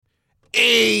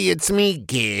Hey, it's me,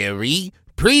 Gary.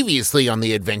 Previously on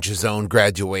the Adventure Zone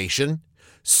graduation.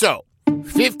 So,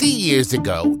 50 years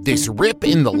ago, this rip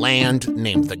in the land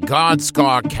named the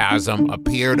Godscar Chasm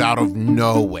appeared out of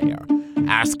nowhere.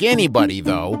 Ask anybody,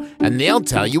 though, and they'll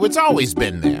tell you it's always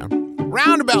been there.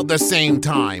 Round about the same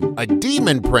time, a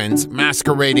demon prince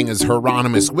masquerading as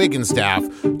Hieronymus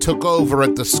Wiggenstaff took over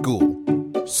at the school.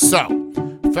 So,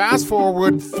 fast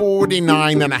forward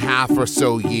 49 and a half or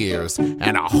so years,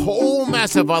 and a whole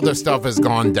mess of other stuff has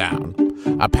gone down.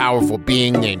 A powerful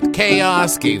being named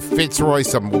Chaos gave Fitzroy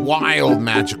some wild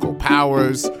magical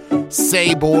powers.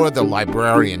 Sabor, the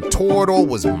librarian turtle,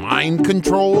 was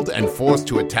mind-controlled and forced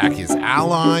to attack his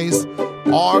allies.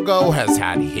 Argo has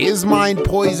had his mind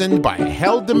poisoned by a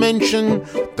hell dimension.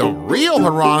 The real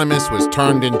Hieronymus was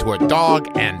turned into a dog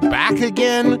and back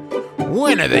again.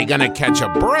 When are they gonna catch a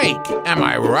break? Am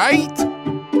I right?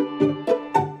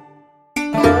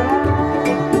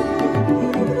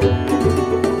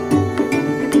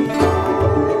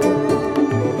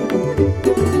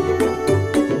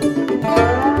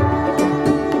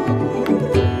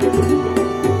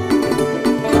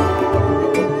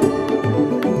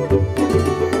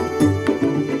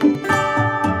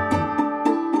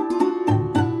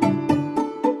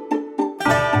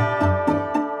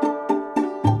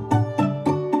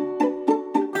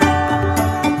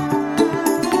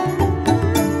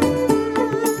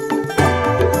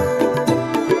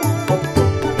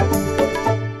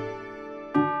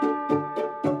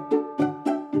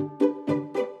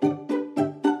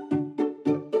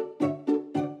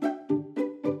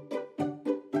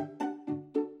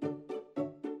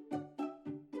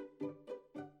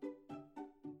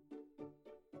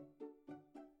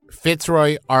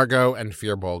 Fitzroy, Argo, and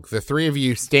Firbolg, the three of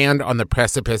you stand on the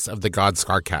precipice of the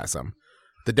Godscar Chasm.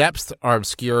 The depths are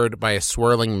obscured by a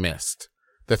swirling mist.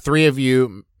 The three of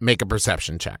you make a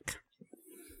perception check.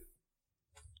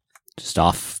 Just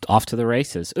off to the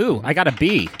races. Ooh, I got a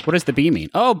B. What does the B mean?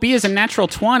 Oh, B is a natural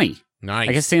 20. Nice.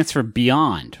 I guess it stands for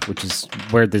Beyond, which is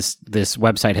where this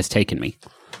website has taken me.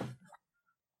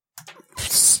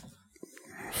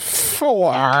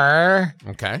 4.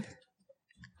 Okay.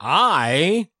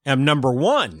 I am number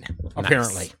 1,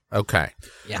 apparently. Nice. Okay.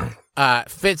 Yeah.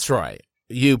 Fitzroy,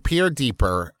 you peer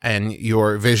deeper and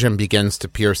your vision begins to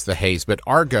pierce the haze. But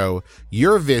Argo,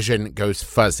 your vision goes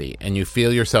fuzzy and you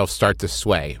feel yourself start to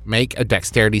sway. Make a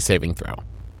dexterity saving throw.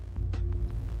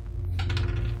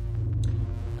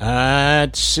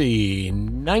 Let's see.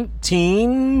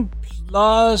 19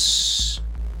 plus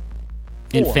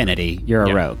 4. Infinity. You're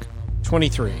a rogue.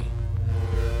 23.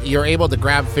 You're able to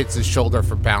grab Fitz's shoulder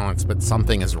for balance, but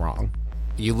something is wrong.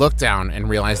 You look down and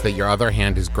realize that your other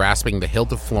hand is grasping the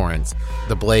hilt of Florence,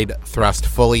 the blade thrust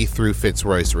fully through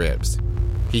Fitzroy's ribs.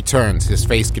 He turns, his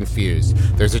face confused.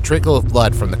 There's a trickle of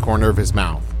blood from the corner of his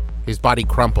mouth. His body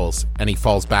crumples, and he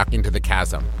falls back into the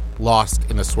chasm, lost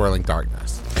in the swirling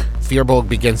darkness. Firbolg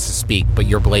begins to speak, but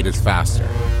your blade is faster.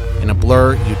 In a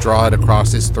blur, you draw it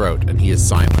across his throat, and he is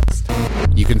silenced.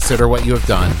 You consider what you have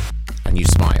done, and you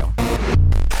smile.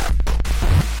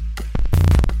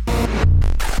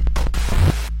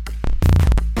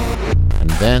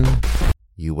 Then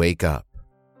you wake up.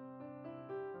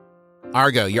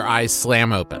 Argo, your eyes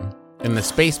slam open. In the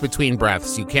space between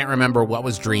breaths, you can't remember what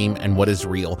was dream and what is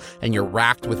real, and you're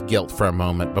racked with guilt for a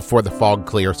moment before the fog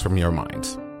clears from your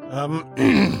mind.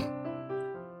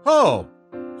 Oh.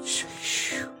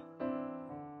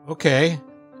 Okay.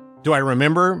 Do I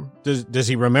remember? Does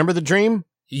he remember the dream?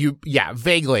 Yeah,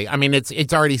 vaguely. I mean,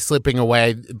 it's already slipping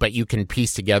away, but you can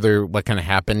piece together what kind of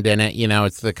happened in it. You know,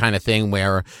 it's the kind of thing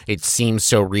where it seems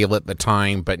so real at the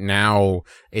time, but now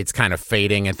it's kind of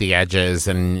fading at the edges,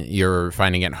 and you're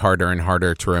finding it harder and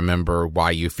harder to remember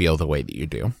why you feel the way that you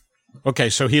do. Okay,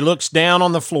 so he looks down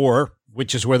on the floor,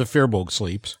 which is where the Firbolg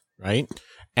sleeps, right?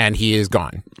 And he is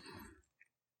gone.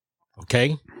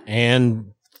 Okay,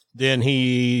 and then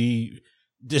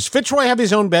does Fitzroy have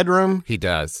his own bedroom? He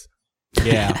does.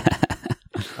 Yeah.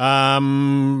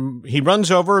 He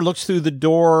runs over, looks through the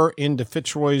door into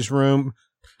Fitzroy's room.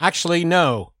 Actually,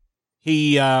 no.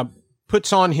 He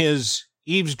puts on his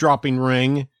eavesdropping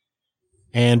ring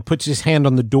and puts his hand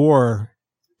on the door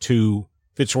to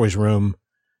Fitzroy's room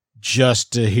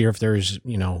just to hear if there's,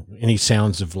 any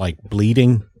sounds of like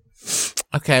bleeding.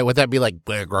 Okay, would that be like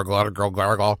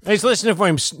gargle? He's listening for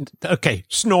him. Okay,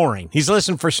 snoring. He's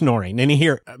listening for snoring. And he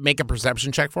hear, make a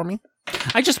perception check for me.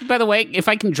 By the way, if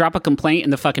I can drop a complaint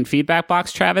in the fucking feedback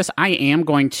box, Travis, I am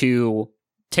going to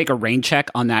take a rain check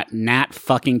on that nat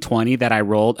fucking 20 that I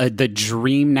rolled, the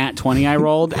dream nat 20 I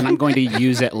rolled, and I'm going to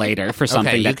use it later for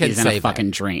something that isn't a fucking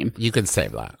dream. You can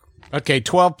save that. Okay,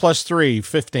 12 plus 3,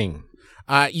 15.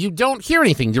 You don't hear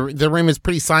anything. The room is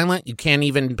pretty silent. You can't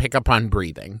even pick up on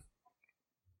breathing.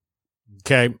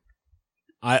 Okay.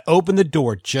 I open the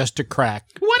door just a crack.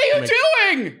 What are you doing?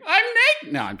 I'm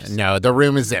naked. No, I'm just... No, the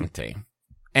room is empty.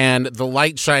 And the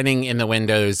light shining in the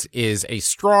windows is a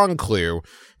strong clue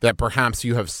that perhaps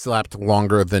you have slept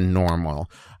longer than normal.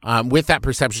 With that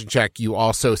perception check, you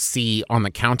also see on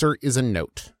the counter is a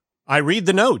note. I read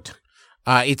the note.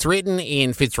 It's written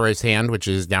in Fitzroy's hand, which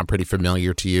is now pretty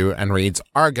familiar to you, and reads,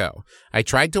 Argo, I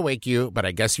tried to wake you, but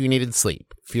I guess you needed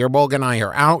sleep. Firbolg and I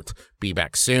are out. Be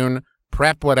back soon.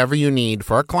 Prep whatever you need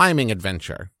for a climbing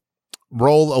adventure.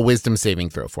 Roll a wisdom saving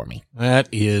throw for me. That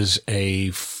is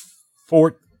a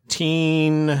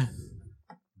 14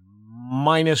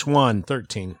 minus 1,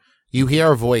 13. You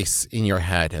hear a voice in your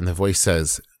head, and the voice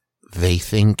says, they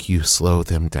think you slow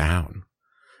them down.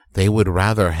 They would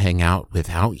rather hang out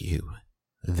without you.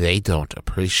 They don't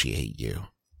appreciate you.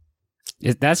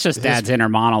 That's just Dad's inner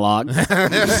monologue.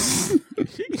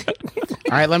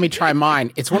 All right, let me try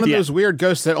mine. It's one of those weird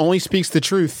ghosts that only speaks the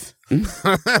truth.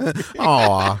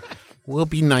 Aw. We'll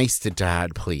be nice to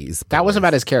Dad, please. That was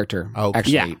about his character. Oh,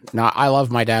 actually. yeah. No, I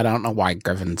love my dad. I don't know why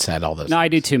Griffin said all this. No, I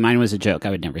do too. Mine was a joke. I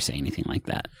would never say anything like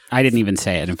that. I didn't even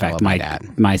say it. In fact, love my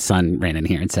dad. my son ran in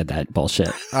here and said that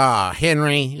bullshit.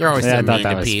 Henry, you're always so I mean thought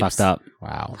that to was peeps. fucked up.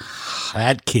 Wow.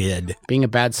 That kid. Being a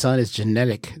bad son is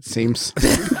genetic, it seems.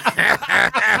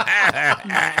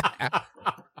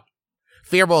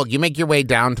 Firbolg, you make your way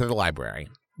down to the library.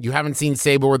 You haven't seen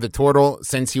Sabor the Turtle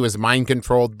since he was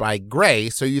mind-controlled by Gray,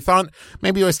 so you thought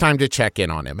maybe it was time to check in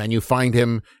on him, and you find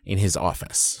him in his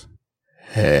office.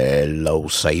 Hello,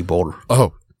 Sabor.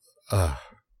 Oh,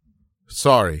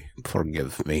 sorry.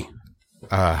 Forgive me.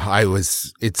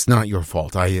 It's not your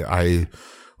fault. I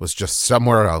was just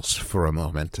somewhere else for a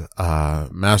moment.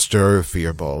 Master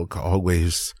Firbolg,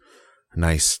 always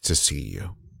nice to see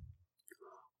you.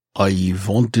 I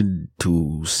wanted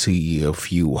to see if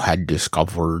you had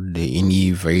discovered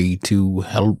any way to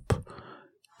help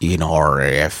in our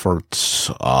efforts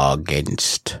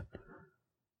against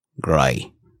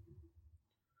Gray.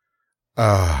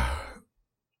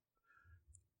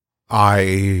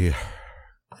 I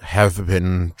have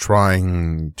been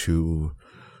trying to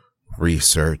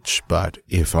research, but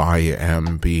if I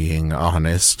am being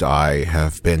honest, I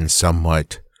have been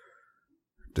somewhat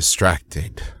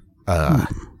distracted.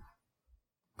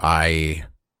 I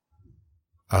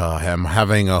am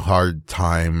having a hard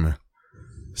time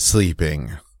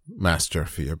sleeping, Master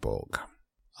Firbolg.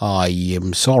 I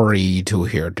am sorry to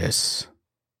hear this.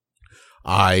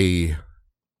 I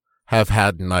have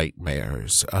had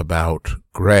nightmares about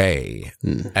Gray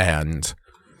and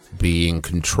being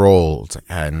controlled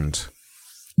and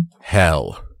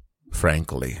hell,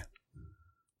 frankly.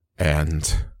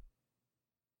 And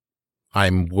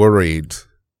I'm worried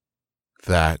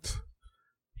that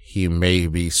he may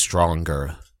be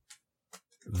stronger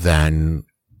than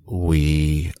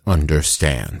we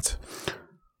understand.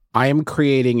 I am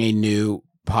creating a new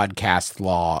podcast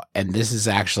law, and this is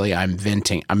actually, I'm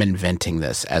inventing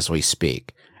this as we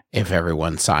speak, if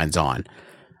everyone signs on.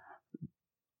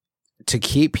 To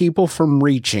keep people from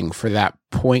reaching for that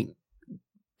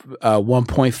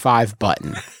 1.5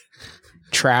 button,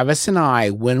 Travis and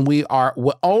I,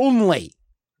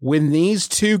 when these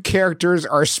two characters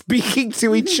are speaking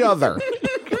to each other,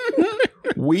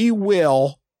 we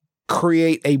will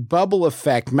create a bubble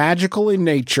effect, magical in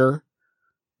nature,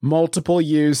 multiple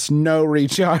use, no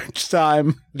recharge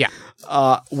time. Yeah.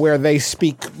 Where they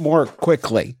speak more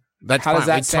quickly. That's How does fine.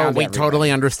 that sound? We totally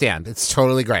understand. It's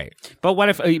totally great. But what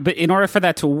if? But in order for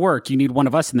that to work, you need one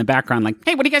of us in the background, like,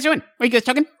 "Hey, what are you guys doing? Are you guys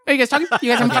talking? You guys having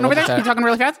fun over there? You talking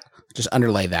really fast?" Just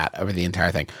underlay that over the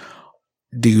entire thing.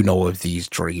 Do you know if these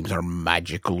dreams are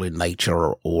magical in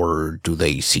nature, or do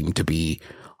they seem to be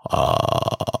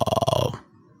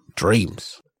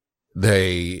dreams?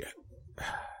 They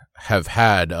have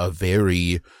had a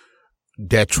very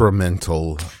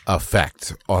detrimental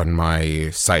effect on my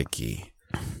psyche,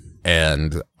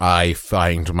 and I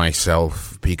find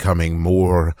myself becoming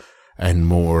more and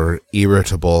more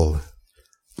irritable,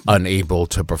 unable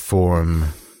to perform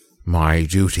my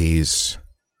duties.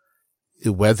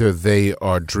 Whether they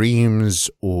are dreams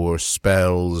or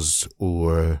spells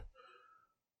or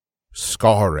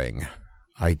scarring,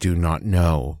 I do not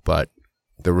know, but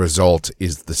the result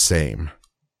is the same.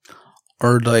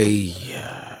 Are they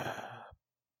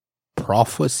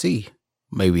prophecy?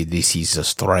 Maybe this is a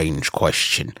strange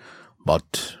question,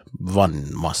 but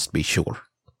one must be sure.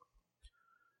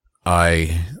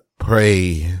 I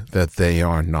pray that they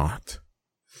are not.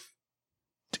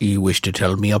 Do you wish to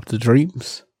tell me of the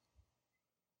dreams?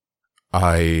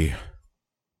 I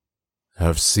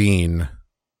have seen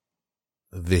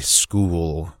this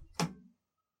school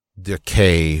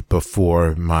decay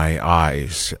before my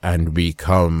eyes and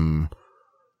become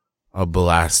a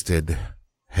blasted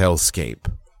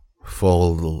hellscape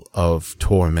full of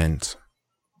torment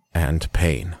and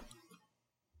pain.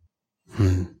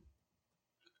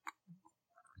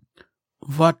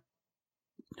 What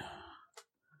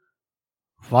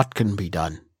can be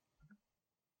done?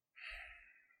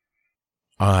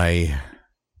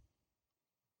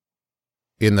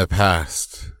 In the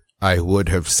past, I would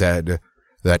have said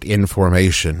that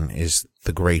information is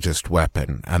the greatest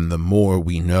weapon, and the more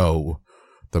we know,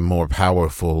 the more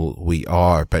powerful we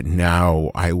are. But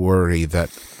now I worry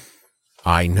that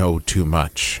I know too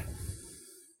much.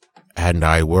 And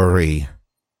I worry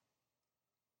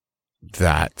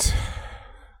that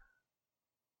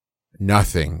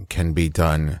nothing can be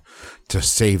done to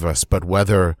save us, but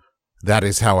whether that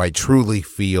is how I truly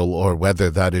feel or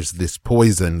whether that is this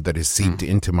poison that is seeped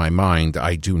into my mind,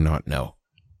 I do not know.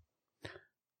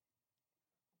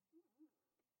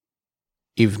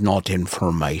 If not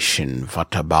information,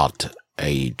 what about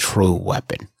a true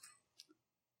weapon?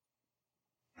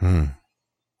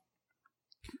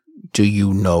 Do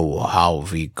you know how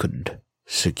we could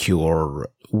secure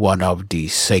one of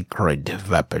these sacred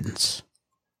weapons?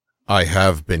 I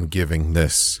have been giving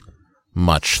this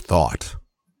much thought.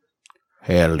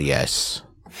 Hell yes.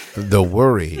 The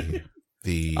worry,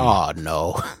 the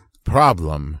no.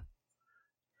 problem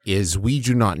is we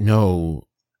do not know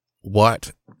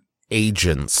what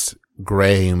agents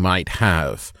Gray might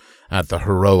have at the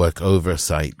Heroic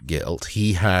Oversight Guild.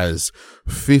 He has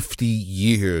 50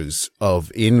 years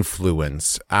of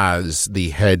influence as the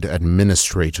head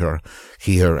administrator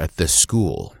here at this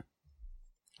school.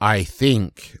 I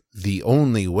think the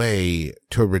only way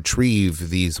to retrieve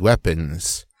these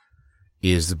weapons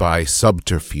is by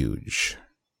subterfuge.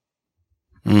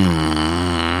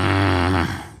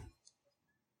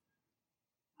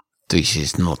 This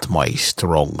is not my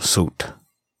strong suit.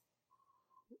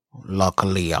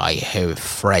 Luckily, I have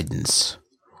friends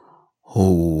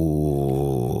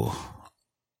who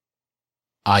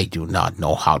I do not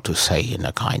know how to say in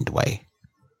a kind way.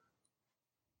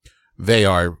 They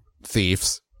are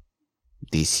thieves.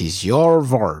 This is your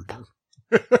word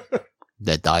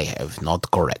that I have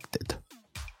not corrected.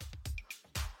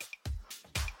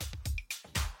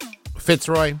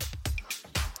 Fitzroy,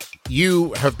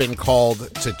 you have been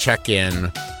called to check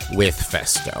in with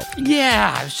Festo.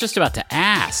 Yeah, I was just about to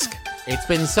ask. It's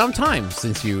been some time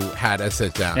since you had a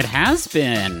sit down. It has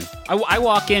been. I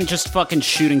walk in just fucking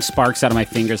shooting sparks out of my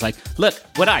fingers like, look,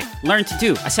 what I learned to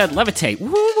do. I said levitate. Woo,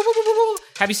 woo, woo, woo, woo.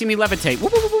 Have you seen me levitate? Woo,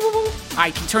 woo, woo, woo, woo.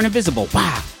 I can turn invisible.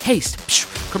 Wow. Haste. Psh,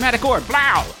 chromatic orb.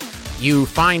 Blow. You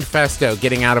find Festo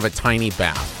getting out of a tiny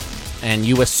bath, and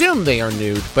you assume they are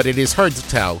nude, but it is hard to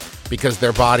tell because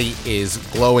their body is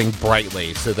glowing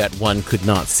brightly so that one could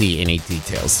not see any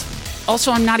details.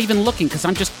 Also, I'm not even looking because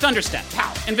I'm just thunderstep.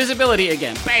 Pow. Invisibility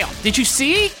again. Bam. Did you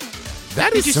see?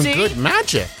 That is some good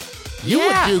magic. You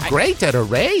would do great at a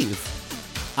rave.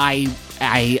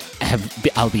 I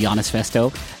have, I'll be honest,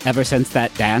 Festo, ever since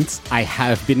that dance, I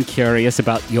have been curious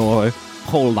about your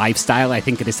whole lifestyle. I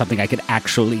think it is something I could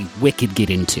actually wicked get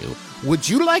into. Would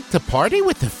you like to party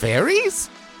with the fairies?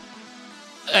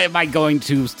 Am I going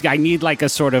to... I need like a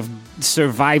sort of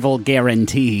survival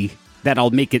guarantee that I'll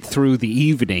make it through the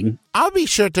evening. I'll be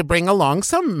sure to bring along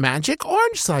some magic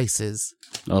orange slices.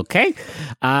 Okay.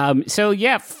 So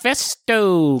yeah,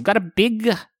 Festo got a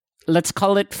big, let's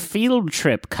call it field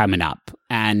trip coming up.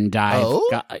 And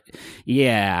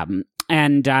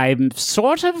and I'm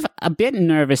sort of a bit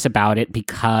nervous about it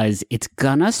because it's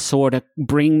gonna sort of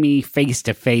bring me face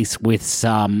to face with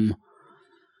some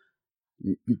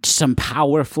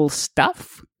powerful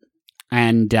stuff.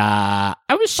 And I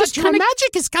was just your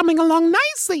magic is coming along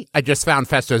nicely. I just found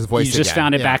Festo's voice again. You just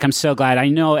found it back. I'm so glad. I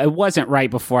know it wasn't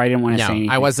right before. I didn't want to say anything.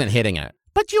 I wasn't hitting it.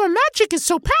 But your magic is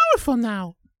so powerful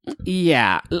now.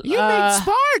 Yeah. You made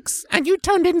sparks, and you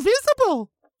turned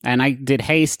invisible. And I did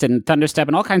haste and thunderstep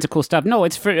and all kinds of cool stuff. No,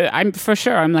 I'm for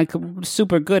sure. I'm like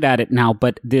super good at it now.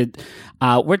 But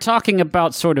we're talking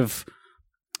about sort of...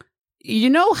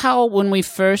 You know how when we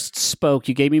first spoke,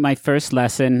 you gave me my first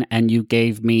lesson and you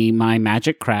gave me my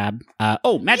magic crab.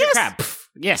 Magic crab. Pff,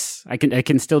 yes, I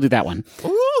can still do that one.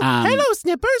 Ooh, hello,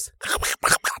 Snippers.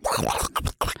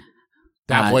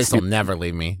 That voice will never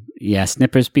leave me. Yeah,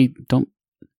 Snippers, don't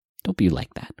be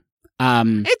like that.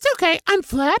 It's okay. I'm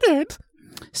flattered.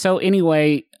 So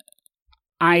anyway,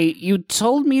 you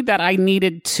told me that I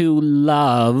needed to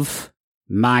love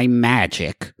my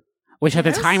magic Which at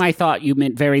the time I thought you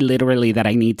meant very literally that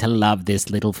I need to love this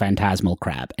little phantasmal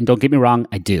crab. And don't get me wrong,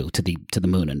 I do, to the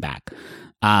moon and back.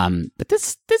 But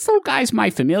this little guy's my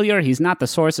familiar. He's not the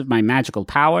source of my magical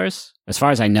powers. As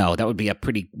far as I know, that would be a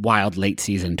pretty wild late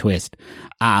season twist.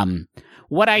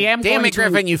 What I am Damn it,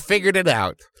 Griffin, you figured it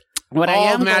out.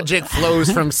 All magic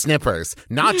flows from Snippers.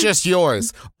 Not just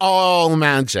yours. All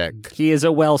magic. He is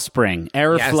a wellspring,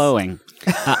 flowing.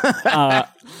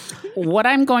 What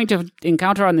I'm going to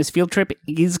encounter on this field trip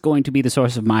is going to be the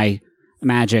source of my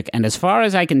magic. And as far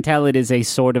as I can tell, it is a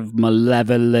sort of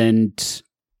malevolent,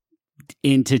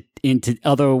 into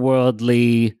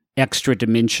otherworldly,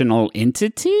 extra-dimensional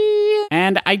entity.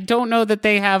 And I don't know that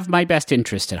they have my best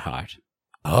interest at heart.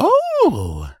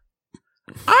 Oh,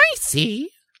 I see.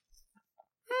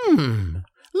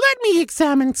 Let me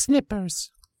examine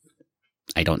Snippers.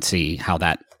 I don't see how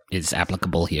that is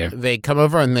applicable here. They come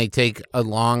over and they take a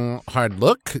long, hard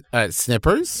look at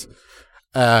Snippers,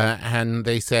 and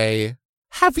they say,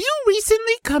 "Have you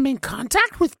recently come in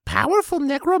contact with powerful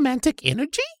necromantic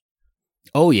energy?"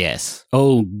 Oh, yes.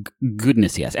 Oh,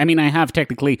 goodness, yes. I mean, I have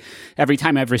technically every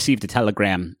time I've received a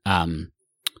telegram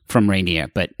from Rainier,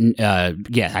 but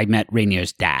yeah, I met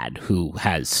Rainier's dad, who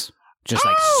has just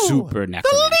super necromancy.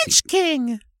 The Lich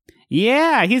King!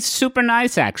 Yeah, he's super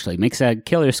nice, actually. Makes a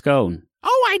killer scone.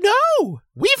 Oh, I know!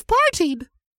 We've partied!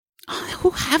 Who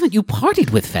haven't you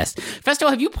partied with, Festo,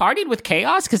 have you partied with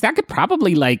Chaos? Because that could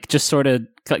probably, just sort of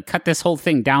cut this whole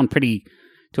thing down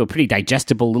to a pretty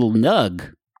digestible little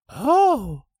nug.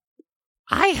 Oh,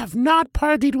 I have not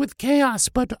partied with Chaos,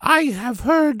 but I have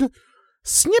heard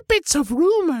snippets of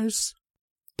rumors.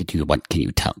 Do you want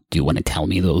to tell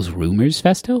me those rumors,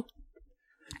 Festo?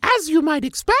 As you might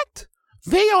expect,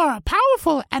 they are a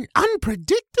powerful and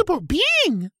unpredictable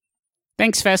being.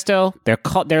 Thanks, Festo.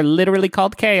 They're literally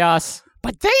called Chaos.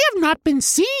 But they have not been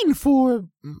seen for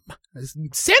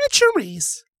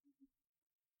centuries.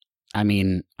 I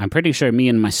mean, I'm pretty sure me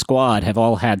and my squad have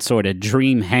all had sort of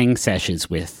dream hang sessions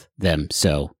with them,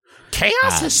 so...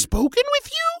 Chaos has spoken with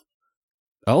you?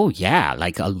 Oh, yeah,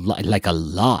 like a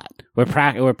lot.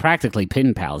 We're practically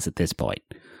pen pals at this point.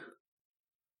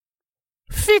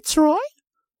 Fitzroy?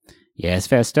 Yes,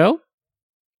 Festo?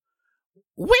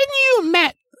 When you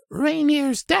met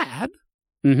Rainier's dad,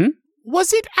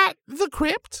 was it at the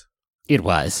crypt? It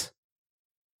was.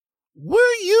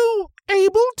 Were you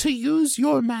able to use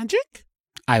your magic?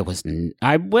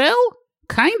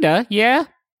 Kinda, yeah.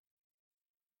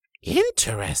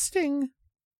 Interesting.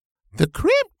 The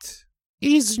crypt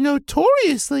is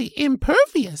notoriously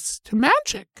impervious to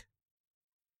magic.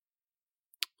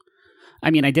 I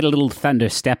mean, I did a little thunder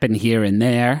step in here and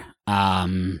there.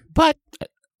 But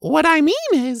what I mean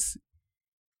is,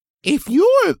 if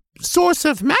your source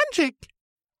of magic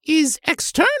is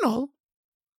external,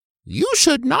 you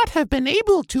should not have been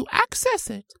able to access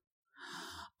it.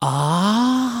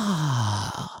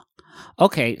 Ah.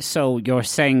 Okay, so you're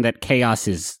saying that Chaos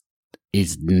is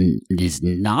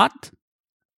not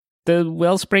the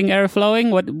wellspring air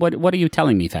flowing? What are you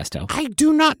telling me, Festo? I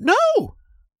do not know.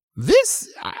 This,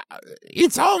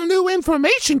 it's all new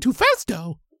information to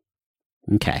Festo.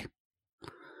 Okay.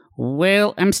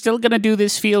 Well, I'm still gonna do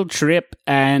this field trip,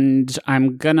 and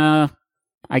I'm gonna,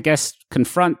 I guess,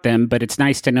 confront them. But it's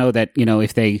nice to know that,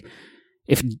 if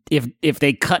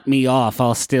they cut me off,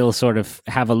 I'll still sort of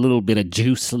have a little bit of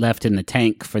juice left in the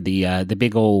tank for the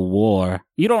big old war.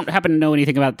 You don't happen to know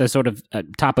anything about the sort of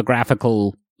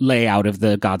topographical layout of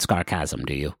the Godscar Chasm,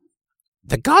 do you?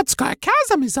 The Godscar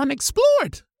Chasm is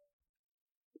unexplored.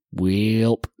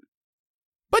 Welp.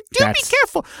 But be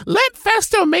careful. Let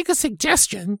Festo make a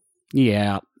suggestion.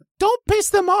 Yeah. Don't piss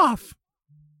them off.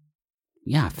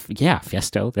 Yeah,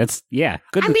 Festo. That's, yeah.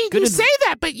 Good. I mean, good you say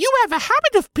that, but you have a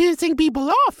habit of pissing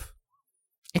people off.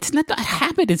 It's not a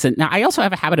habit, isn't it? Now, I also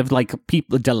have a habit of,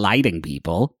 people delighting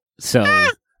people. So,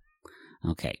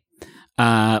 okay.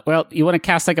 Well, you want to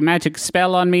cast, a magic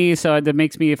spell on me so that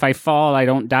makes me, if I fall, I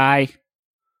don't die?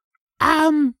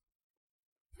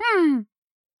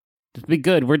 It'd be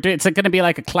good. It's going to be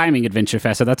like a climbing adventure,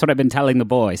 Festo. That's what I've been telling the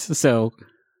boys, so...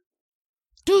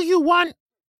 Do you want,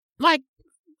 like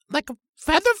a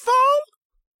feather fall?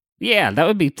 Yeah, that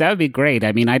would be great.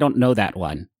 I mean, I don't know that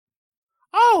one.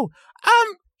 Oh,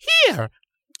 here.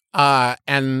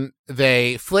 And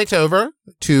they flit over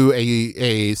to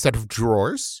a set of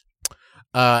drawers,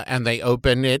 and they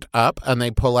open it up, and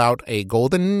they pull out a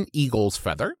golden eagle's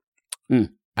feather, and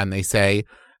they say,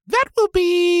 "That will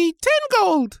be 10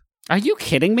 gold." Are you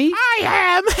kidding me?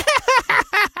 I am.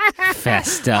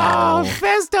 Festo. Oh,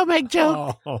 Festo make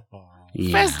joke.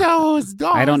 Yeah. Festo's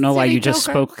dog. I don't know why City you just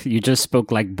Joker. spoke. You just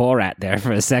spoke like Borat there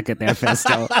for a second, there,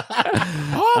 Festo.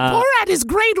 Borat is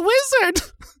great wizard.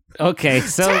 Okay,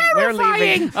 so we're Terrifying.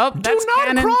 leaving. Oh, Do that's not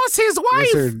canon. cross his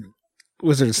wife.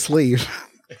 Wizard sleeve.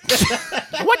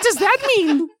 What does that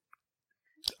mean?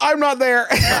 I'm not there.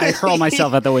 I hurl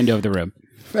myself out the window of the room.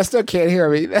 Festo can't hear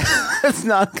me. It's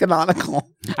not canonical.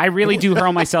 I really do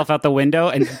hurl myself out the window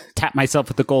and tap myself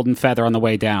with the golden feather on the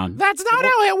way down. That's not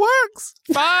how it works.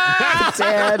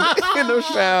 Dad, in the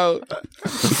show.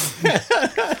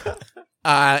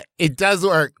 It does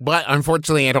work, but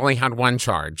unfortunately, it only had one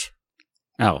charge.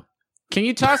 Oh. Can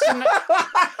you toss some...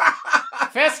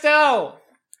 Festo!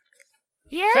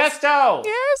 Yes. Festo!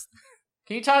 Yes.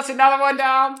 Can you toss another one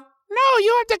down? No,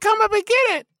 you have to come up and get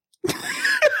it.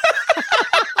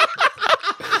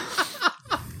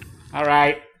 All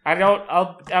right. I'm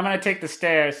going to take the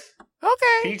stairs. Can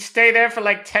Okay. you stay there for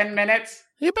like 10 minutes?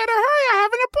 You better hurry. I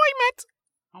have an appointment.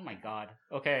 Oh my god.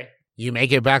 Okay. You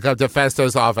make it back up to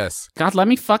Festo's office. God, let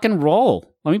me fucking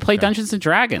roll. Let me play Dungeons and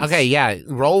Dragons. Okay, yeah.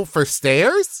 Roll for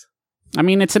stairs. I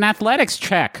mean, it's an athletics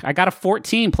check. I got a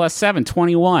 14 plus 7,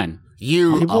 21.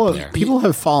 You up there. People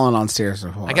have fallen on stairs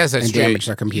before. I guess that's and true. damaged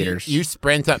their computers. You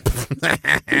sprint up.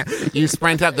 You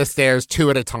sprint up the stairs 2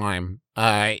 at a time.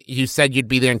 You said you'd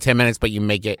be there in 10 minutes, but you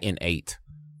make it in 8.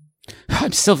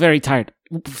 I'm still very tired.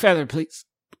 Feather, please.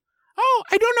 Oh,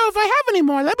 I don't know if I have any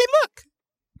more. Let me look.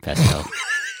 Festo.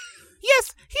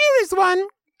 Yes, here is one.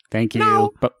 Thank you.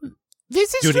 No. But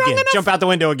This is Do it strong again. enough. Jump out the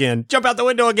window again. Jump out the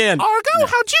window again. Argo,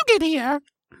 how'd you get here?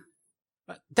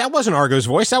 That wasn't Argo's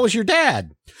voice. That was your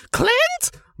dad.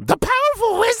 Clint, the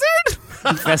powerful wizard.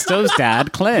 Festo's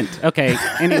dad, Clint. Okay,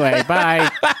 anyway, bye.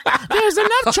 There's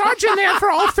enough charge in there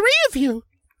for all 3 of you.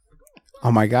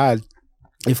 Oh my god.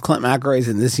 If Clint McElroy is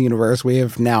in this universe, we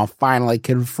have now finally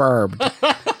confirmed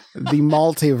the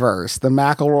multiverse, the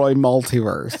McElroy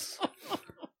multiverse.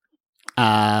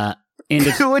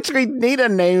 Which we need a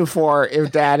name for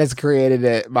if Dad has created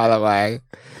it, by the way.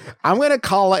 I'm going to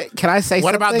call it, can I say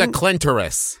What something? about the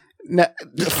clitoris? No,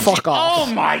 fuck off.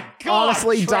 Oh my god.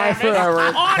 Honestly, die Travis. forever.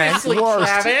 Honestly,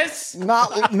 Worst. Travis.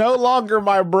 No longer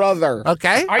my brother.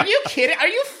 Okay. Are you kidding? Are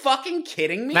you fucking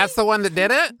kidding me? That's the one that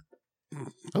did it?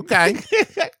 Okay.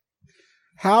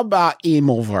 How about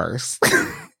Emelverse?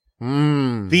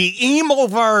 The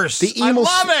Emelverse. The I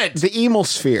love it. The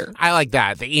Emelsphere. I like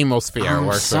that. The emosphere I'm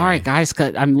works. for sorry, me. guys.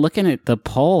 'Cause I'm looking at the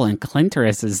poll and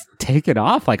Clintoris is taken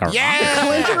off like a rocket.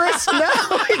 Yeah. Clitoris? No,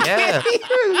 I Yeah. can't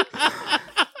even.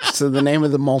 So the name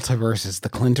of the multiverse is the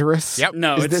Clitoris? Yep.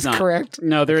 No, Is it's this not. correct?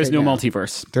 No, there is Okay, no now.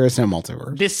 multiverse. There is no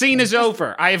multiverse. This scene is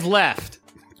over. I have left.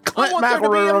 I Clint want there to be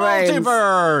McElroy a remains.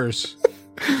 multiverse.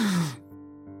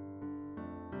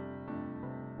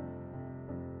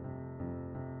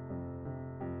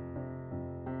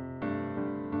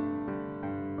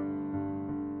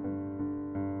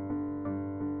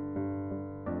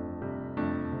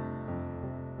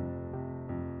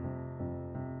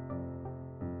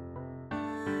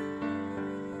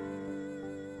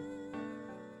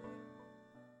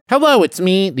 Hello, it's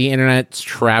me, the internet's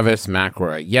Travis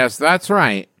McElroy. Yes, that's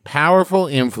right. Powerful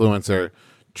influencer,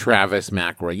 Travis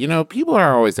McElroy. You know, people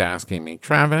are always asking me,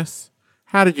 Travis,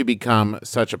 how did you become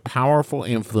such a powerful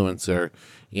influencer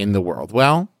in the world?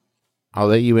 Well, I'll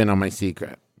let you in on my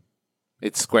secret.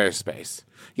 It's Squarespace.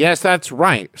 Yes, that's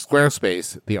right.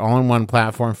 Squarespace, the all-in-one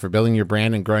platform for building your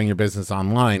brand and growing your business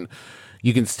online.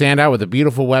 You can stand out with a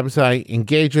beautiful website,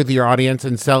 engage with your audience,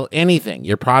 and sell anything,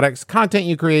 your products, content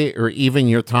you create, or even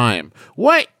your time.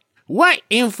 What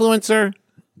influencer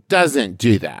doesn't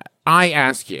do that? I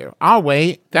ask you. I'll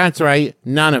wait. That's right.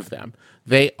 None of them.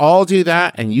 They all do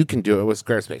that, and you can do it with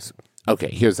Squarespace.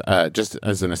 Okay, here's just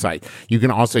as an aside. You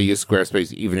can also use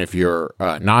Squarespace even if you're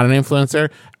not an influencer,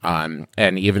 and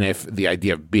even if the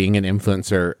idea of being an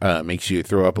influencer makes you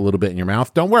throw up a little bit in your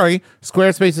mouth. Don't worry,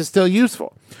 Squarespace is still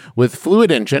useful. With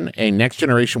Fluid Engine, a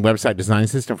next-generation website design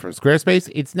system from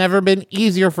Squarespace, it's never been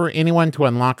easier for anyone to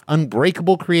unlock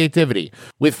unbreakable creativity.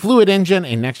 With Fluid Engine,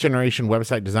 a next-generation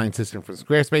website design system from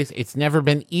Squarespace, it's never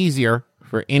been easier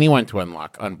for anyone to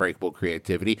unlock unbreakable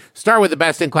creativity. Start with the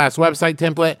best-in-class website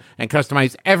template and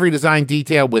customize every design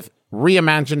detail with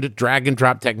reimagined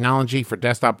drag-and-drop technology for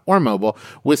desktop or mobile.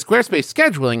 With Squarespace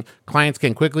scheduling, clients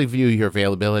can quickly view your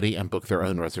availability and book their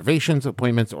own reservations,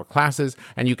 appointments, or classes,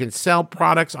 and you can sell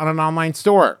products on an online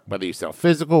store. Whether you sell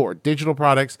physical or digital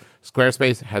products,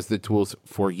 Squarespace has the tools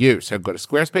for you. So go to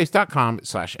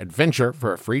squarespace.com/adventure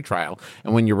for a free trial.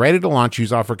 And when you're ready to launch,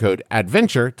 use offer code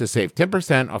ADVENTURE to save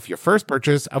 10% off your first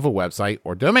purchase of a website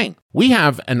or domain. We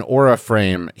have an Aura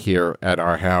frame here at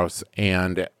our house,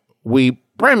 and we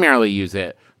primarily use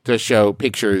it to show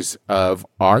pictures of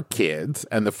our kids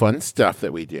and the fun stuff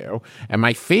that we do. And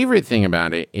my favorite thing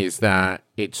about it is that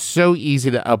it's so easy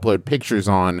to upload pictures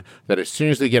on that as soon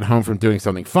as we get home from doing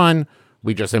something fun,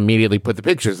 we just immediately put the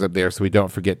pictures up there so we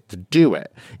don't forget to do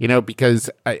it. You know, because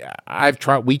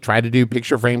we tried to do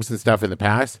picture frames and stuff in the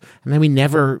past, and then we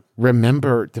never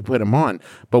remember to put them on.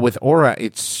 But with Aura,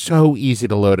 it's so easy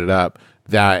to load it up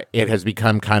that it has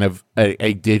become kind of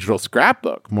a digital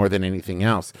scrapbook more than anything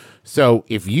else. So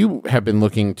if you have been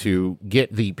looking to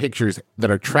get the pictures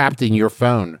that are trapped in your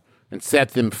phone and set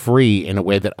them free in a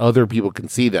way that other people can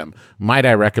see them, might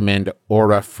I recommend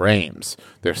Aura Frames.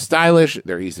 They're stylish,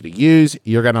 they're easy to use,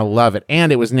 you're going to love it.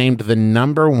 And it was named the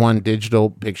 #1 digital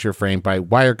picture frame by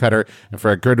Wirecutter, and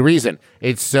for a good reason.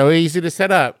 It's so easy to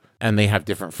set up, and they have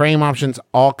different frame options,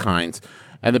 all kinds.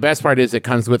 And the best part is it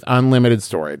comes with unlimited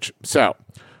storage. So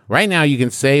right now you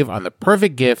can save on the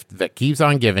perfect gift that keeps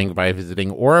on giving by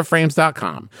visiting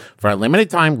auraframes.com. For a limited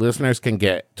time, listeners can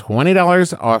get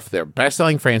 $20 off their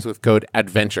best-selling frames with code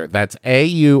ADVENTURE. That's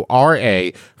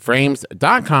AURA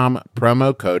frames.com,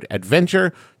 promo code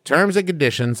ADVENTURE. Terms and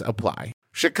conditions apply.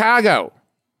 Chicago,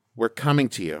 we're coming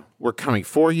to you. We're coming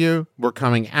for you. We're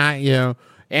coming at you.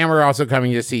 And we're also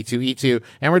coming to C2E2,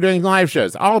 and we're doing live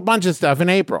shows, all a bunch of stuff in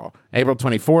April. April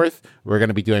 24th, we're going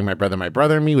to be doing My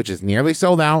Brother and Me, which is nearly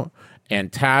sold out,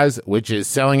 and Taz, which is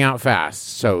selling out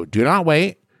fast. So do not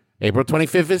wait. April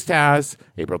 25th is Taz.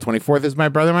 April 24th is My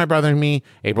Brother and Me.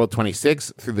 April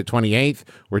 26th through the 28th,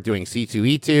 we're doing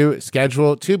C2E2,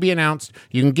 schedule to be announced.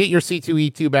 You can get your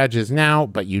C2E2 badges now,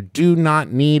 but you do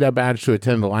not need a badge to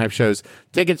attend the live shows.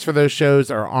 Tickets for those shows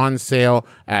are on sale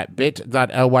at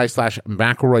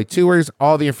bit.ly/McElroy Tours.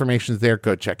 All the information is there.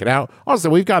 Go check it out. Also,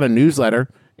 we've got a newsletter.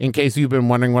 In case you've been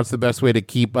wondering what's the best way to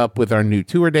keep up with our new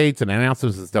tour dates and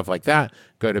announcements and stuff like that,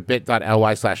 go to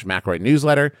bit.ly/McElroy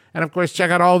newsletter. And of course, check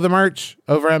out all of the merch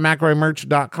over at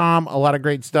McElroymerch.com. A lot of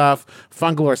great stuff.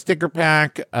 Fun Galore sticker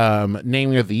pack,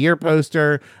 Naming of the Year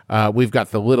poster. We've got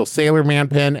the little Sailor Man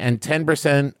pin, and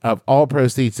 10% of all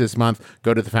proceeds this month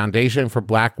go to the Foundation for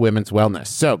Black Women's Wellness.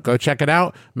 So go check it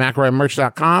out,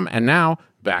 McElroymerch.com. And now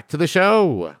back to the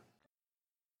show.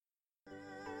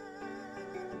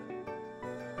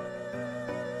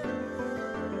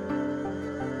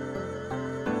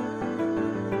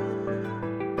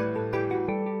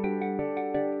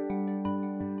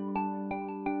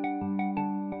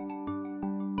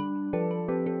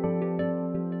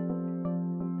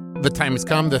 The time has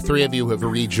come. The three of you have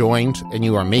rejoined, and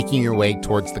you are making your way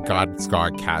towards the God Scar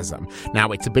Chasm.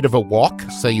 Now, it's a bit of a walk,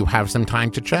 so you have some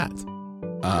time to chat.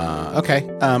 Okay.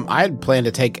 I had planned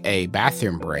to take a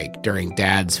bathroom break during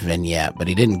Dad's vignette, but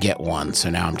he didn't get one, so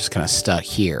now I'm just kind of stuck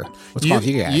here. What's going on with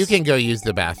you guys? You can go use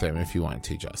the bathroom if you want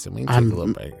to, Justin. We can take a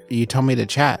little break. You told me to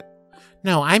chat.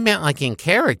 No, I meant like in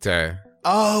character.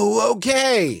 Oh,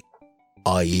 okay.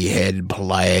 I had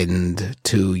planned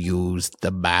to use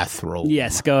the bathroom.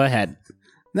 Yes, go ahead.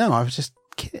 No, I was just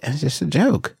kidding. It was just a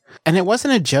joke. And it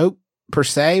wasn't a joke per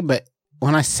se, but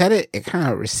when I said it, it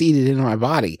kind of receded into my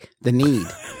body, the need.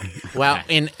 Well,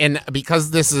 and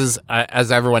because this is,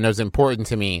 as everyone knows, important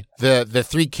to me, the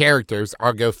three characters,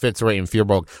 Argo, Fitzroy, and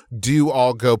Fearbolg, do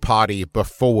all go potty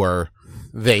before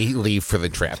they leave for the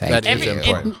trip. That is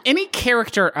important. Any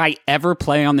character I ever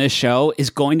play on this show is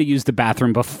going to use the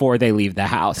bathroom before they leave the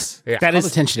house. Yeah. That is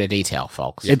attention to detail,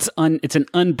 folks. It's an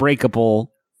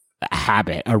unbreakable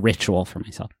habit, a ritual for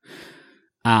myself.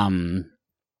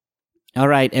 All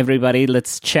right, everybody,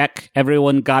 let's check.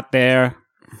 Everyone got their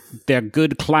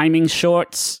good climbing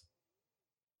shorts.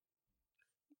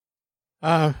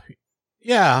 Yeah.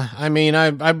 I mean,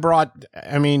 I brought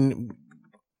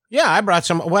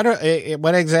some.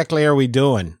 What exactly are we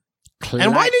doing?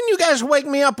 And why didn't you guys wake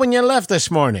me up when you left this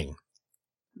morning?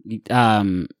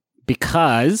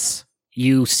 Because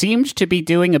you seemed to be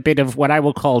doing a bit of what I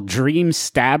will call dream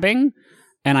stabbing,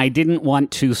 and I didn't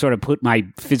want to sort of put my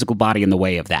physical body in the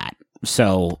way of that.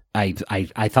 So I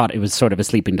thought it was sort of a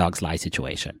sleeping dog's lie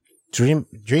situation. Dream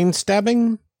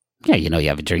stabbing? Yeah, you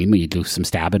have a dream where you do some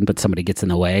stabbing, but somebody gets in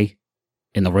the way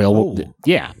in the real world.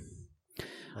 Yeah.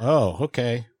 Oh,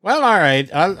 okay. Well, all right.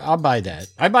 I'll buy that.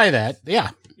 I buy that. Yeah.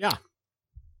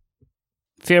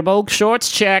 Fearbolg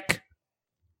shorts check.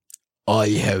 I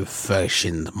have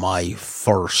fashioned my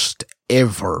first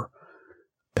ever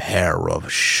pair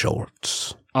of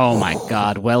shorts. Oh my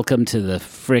God! Welcome to the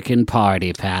frickin'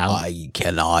 party, pal.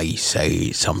 Can I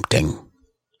say something?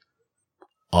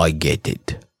 I get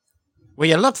it. Well,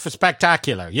 you look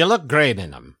spectacular. You look great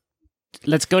in them.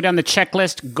 Let's go down the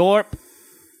checklist. Gorp.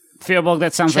 Fearbolg,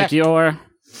 that sounds like your...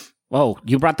 Whoa,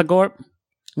 you brought the Gorp?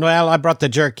 Well, I brought the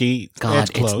jerky.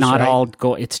 God, close, it's not right? all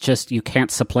go. It's just you can't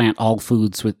supplant all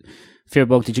foods with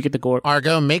Fearbog. Did you get the gore?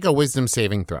 Argo, make a wisdom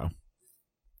saving throw.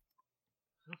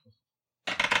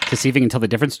 To see if you can tell the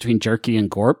difference between jerky and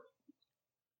gorp.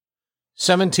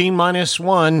 17 minus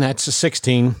 1, that's a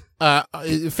 16.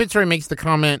 Fitzroy makes the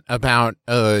comment about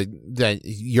that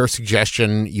your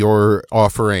suggestion, your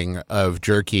offering of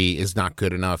jerky is not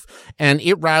good enough, and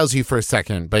it riles you for a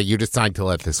second, but you decide to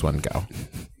let this one go.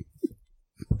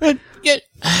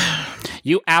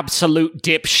 You absolute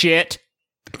dipshit.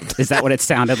 Is that what it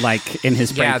sounded like in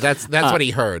his brain? Yeah, that's what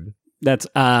he heard. That's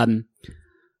and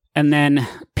then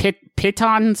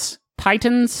pitons.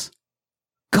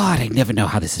 God, I never know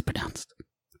how this is pronounced.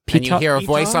 And you hear a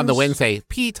voice on the Pitons? wind say,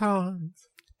 "Pitons."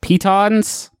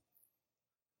 Pitons.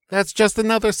 That's just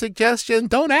another suggestion.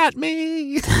 Don't at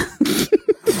me.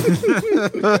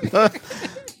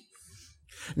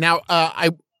 Now,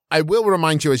 I will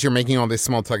remind you as you're making all this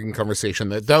small talking conversation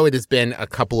that though it has been a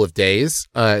couple of days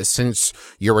since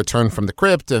your return from the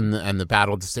crypt and the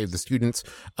battle to save the students,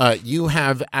 you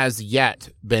have as yet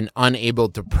been unable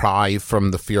to pry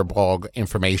from the Fearbog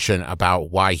information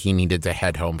about why he needed to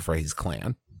head home for his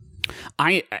clan.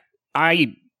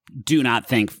 I do not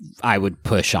think I would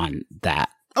push on that.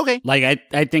 Okay. Like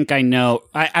I think I know.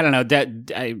 I don't know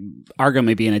that Argo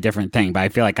may be in a different thing, but I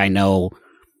feel like I know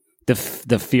the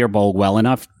Fearbog well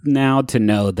enough now to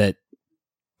know that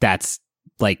that's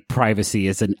like privacy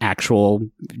is an actual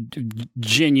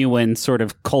genuine sort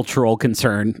of cultural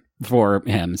concern for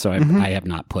him. So I have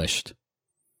not pushed.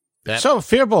 So,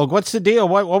 Fearbog, what's the deal?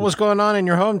 What was going on in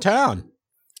your hometown?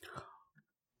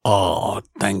 Oh,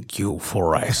 thank you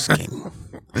for asking.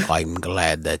 I'm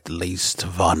glad that at least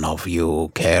one of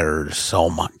you cares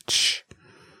so much.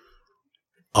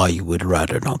 I would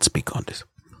rather not speak on this.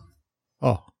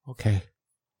 Oh, okay.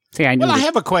 See, I knew. Well, I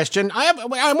have a question.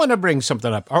 I want to bring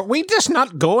something up. Are we just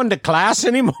not going to class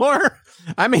anymore?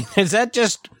 I mean, is that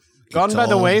just gone by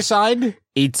the wayside?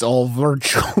 It's all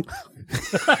virtual.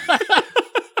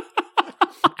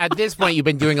 At this point, you've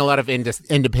been doing a lot of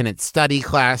independent study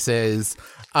classes.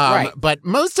 Right. But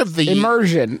most of the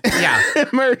Immersion. Yeah.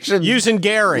 Immersion. Using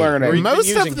Gary. Learning. We've been Most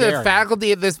using of the Gary.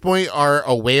 faculty at this point are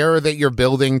aware that you're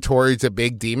building towards a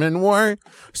big demon war.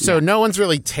 So no one's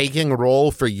really taking a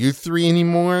role for you three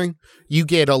anymore. You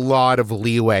get a lot of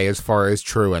leeway as far as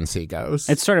truancy goes.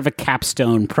 It's sort of a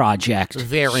capstone project.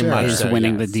 very Sure. much Is so,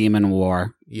 winning yes. the demon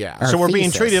war. Yeah. So we're being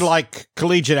Thesis. treated like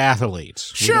collegiate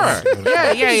athletes. Sure.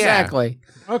 Yeah. Exactly.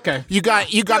 Okay. You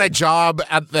got a job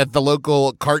at the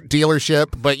local cart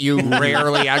dealership, but you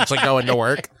rarely actually go into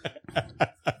work.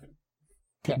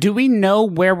 Do we know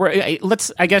where we're?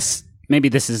 I guess maybe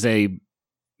this is a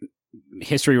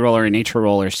history roll or a nature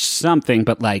roll or something,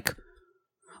 but like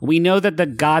we know that the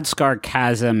Godscar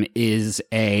Chasm is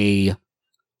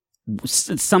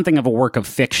something of a work of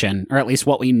fiction, or at least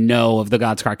what we know of the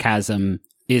Godscar Chasm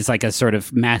is like a sort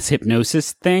of mass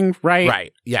hypnosis thing, right?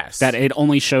 Right. Yes. That it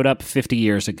only showed up 50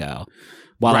 years ago,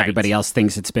 while Right. everybody else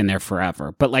thinks it's been there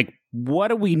forever. But like, what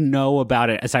do we know about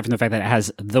it aside from the fact that it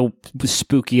has the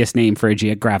spookiest name for a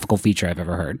geographical feature I've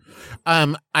ever heard?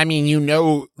 I mean, you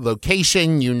know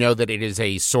location. You know that it is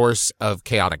a source of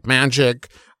chaotic magic.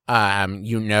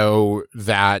 You know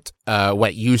that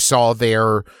what you saw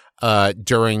there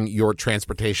during your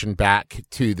transportation back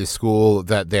to the school,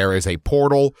 that there is a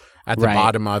portal at the Right.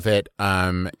 bottom of it,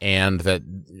 and that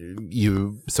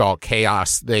you saw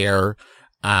chaos there,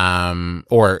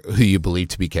 or who you believe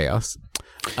to be chaos.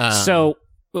 So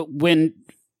when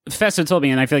Festa told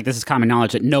me, and I feel like this is common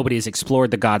knowledge, that nobody has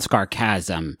explored the Godscar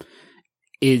Chasm,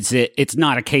 it's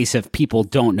not a case of people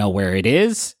don't know where it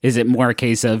is? Is it more a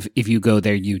case of if you go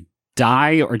there, you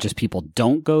die, or just people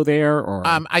don't go there? Or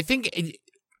I think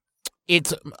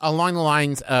it's along the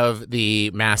lines of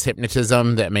the mass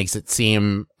hypnotism that makes it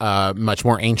seem much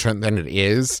more ancient than it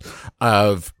is,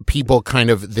 of people kind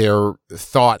of their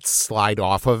thoughts slide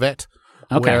off of it.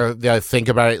 Okay. Where they think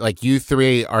about it, like you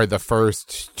three are the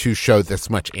first to show this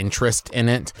much interest in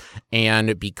it.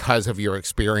 And because of your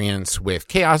experience with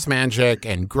chaos magic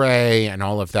and gray and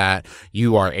all of that,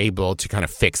 you are able to kind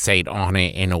of fixate on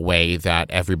it in a way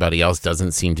that everybody else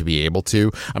doesn't seem to be able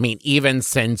to. I mean, even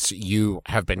since you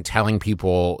have been telling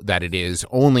people that it is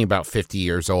only about 50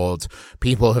 years old,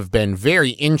 people have been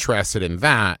very interested in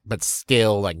that, but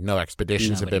still like no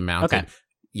expeditions have been mounted. Okay.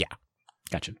 Yeah.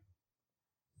 Gotcha.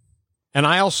 And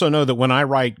I also know that when I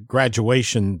write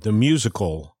Graduation, the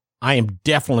musical, I am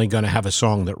definitely going to have a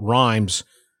song that rhymes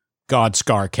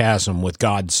Godscar Chasm with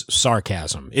God's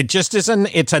sarcasm. It just is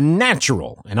it's a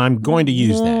natural, and I'm going to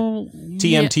use that.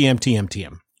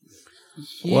 TM.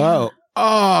 Whoa.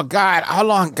 Oh, God. How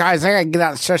long? Guys, I got to get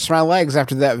out and stretch my legs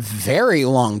after that very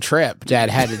long trip Dad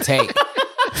had to take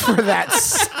for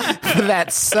that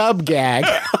sub gag.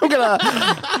 I'm going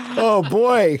to, oh,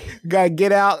 boy, got to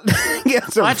get out,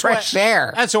 get some fresh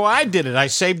air. That's why I did it. I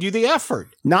saved you the effort.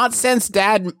 Not since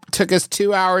Dad took us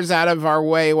 2 hours out of our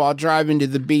way while driving to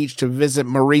the beach to visit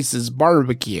Maurice's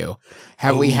barbecue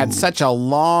have we had such a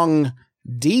long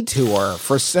detour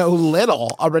for so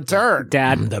little a return.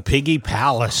 Dad, The Piggy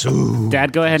Palace. Ooh.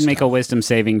 Dad, go ahead and make a wisdom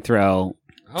saving throw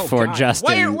for God.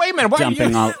 Justin. Wait a minute. Why are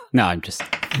dumping you- all. No,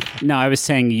 No, I was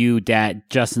saying you, Dad.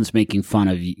 Justin's making fun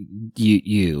of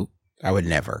you. I would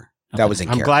never. That was in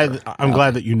I'm character.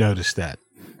 glad that you noticed that,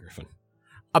 Griffin.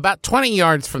 About 20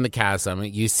 yards from the chasm,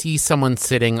 you see someone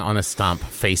sitting on a stump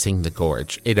facing the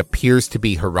gorge. It appears to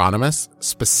be Hieronymus,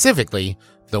 specifically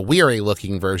the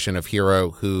weary-looking version of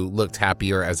Hero who looked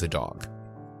happier as a dog.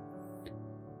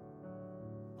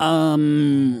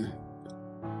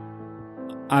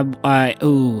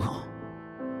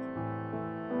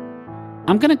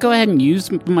 I'm gonna go ahead and use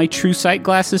my true sight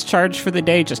glasses charge for the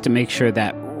day just to make sure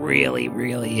that really,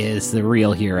 really is the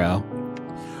real Hero.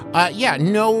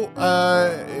 No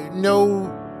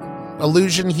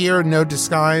illusion here, no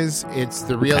disguise. It's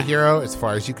the real Hero as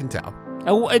far as you can tell.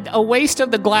 A waste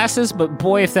of the glasses, but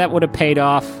boy, if that would have paid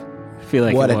off, I feel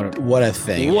like What it a would've- what a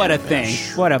thing. What a thing!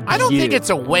 What a I don't think beaut. it's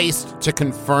a waste to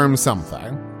confirm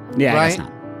something. Yeah, I guess right?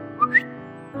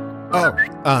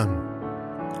 not.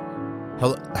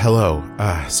 Hello.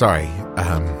 Sorry.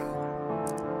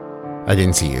 I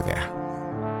didn't see you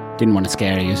there. Didn't want to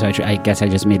scare you, so I guess I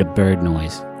just made a bird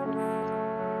noise.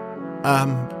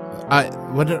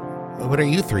 What are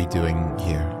you three doing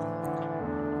here?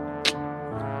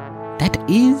 That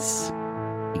is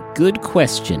a good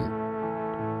question.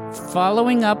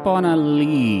 Following up on a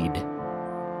lead.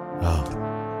 Oh.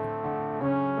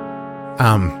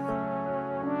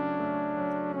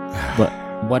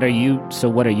 What are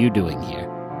you doing here?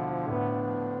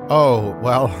 Oh,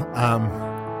 well,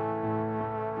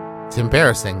 it's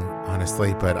embarrassing,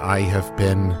 honestly, but I have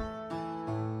been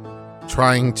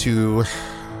trying to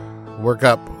work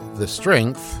up the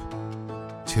strength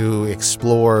to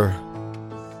explore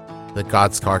the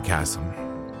Godscar Chasm.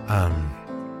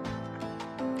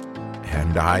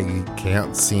 And I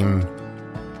can't seem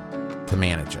to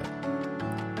manage it.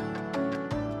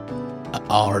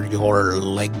 Are your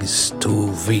legs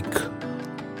too weak?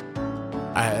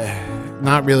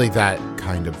 Not really that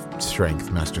kind of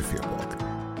strength, Master Fearbold.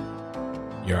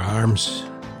 Your arms.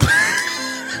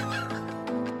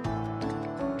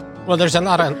 Well, there's a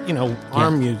lot of,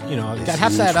 arm, that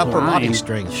has that upper body Climb.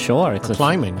 strength. Sure, it's For a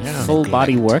climbing, yeah. full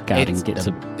body workout and gets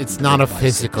a. It's not a big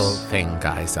physical biceps. thing,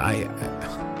 guys. I'm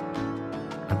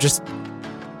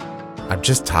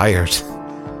just tired.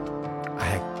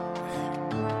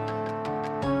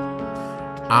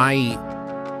 I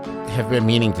have been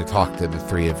meaning to talk to the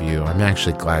three of you. I'm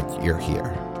actually glad you're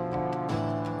here.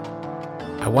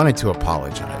 I wanted to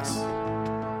apologize.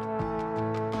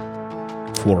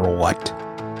 For what?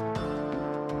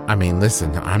 I mean,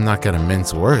 listen, I'm not going to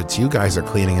mince words. You guys are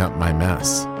cleaning up my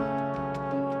mess.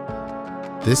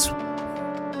 This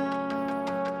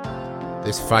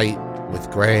fight with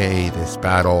Gray, this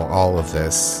battle, all of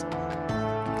this,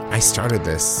 I started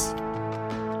this,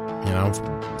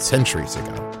 centuries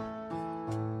ago.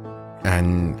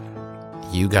 And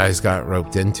you guys got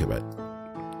roped into it.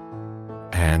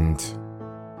 And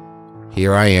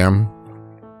here I am,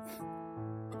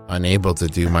 unable to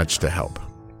do much to help.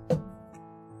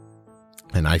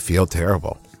 And I feel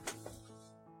terrible.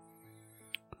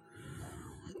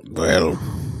 Well,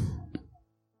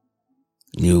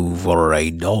 you were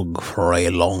a dog for a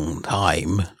long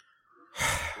time.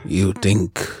 You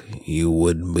think you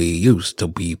would be used to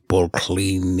people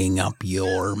cleaning up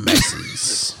your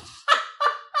messes.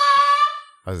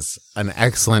 That's an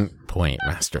excellent point,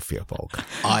 Master Fearbolg.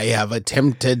 I have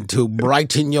attempted to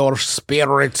brighten your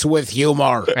spirits with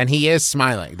humor. And he is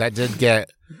smiling. That did get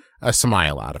a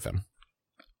smile out of him.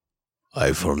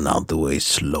 I will now do a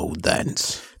slow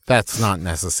dance. That's not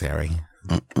necessary.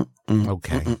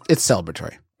 Okay. It's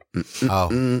celebratory.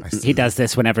 Oh, I see. He does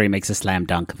this whenever he makes a slam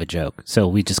dunk of a joke, so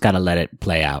we just got to let it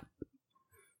play out.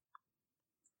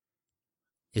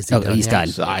 Is he Oh, done he's yet? done.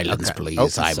 Silence, Okay. please. Oh, I'm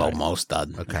sorry. almost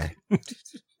done. Okay.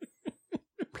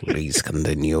 Please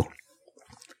continue.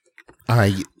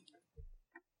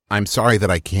 I'm sorry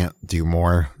that I can't do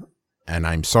more, and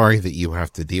I'm sorry that you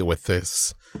have to deal with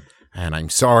this, and I'm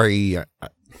sorry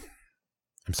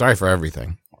for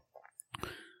everything.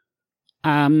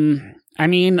 I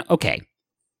mean, okay.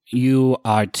 You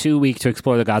are too weak to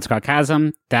explore the Godscar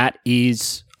Chasm. That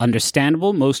is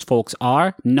understandable. Most folks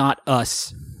are. Not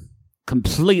us.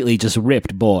 completely just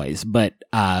ripped boys, but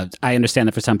I understand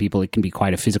that for some people it can be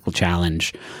quite a physical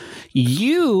challenge.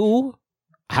 You,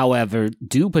 however,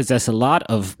 do possess a lot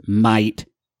of might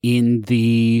in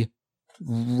the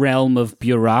realm of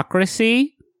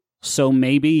bureaucracy, so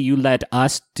maybe you let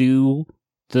us do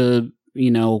the,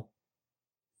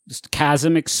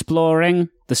 chasm exploring,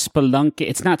 the spelunking.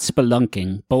 It's not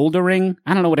spelunking, bouldering.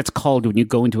 I don't know what it's called when you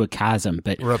go into a chasm,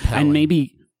 but Rappelling. and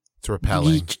maybe It's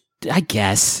repelling. I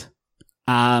guess.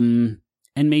 And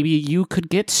maybe you could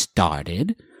get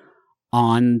started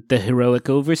on the Heroic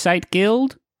Oversight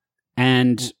Guild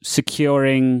and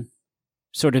securing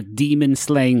sort of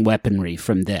demon-slaying weaponry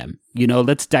from them.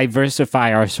 Let's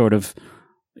diversify our sort of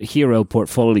hero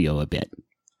portfolio a bit.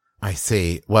 I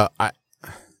see. Well,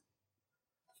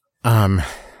 I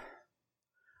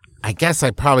guess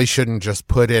I probably shouldn't just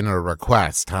put in a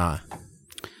request, huh?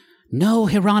 No,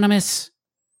 Hieronymus.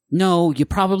 No, you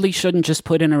probably shouldn't just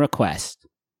put in a request.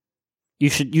 You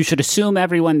should assume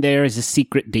everyone there is a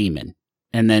secret demon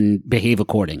and then behave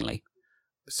accordingly.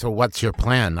 So what's your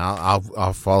plan?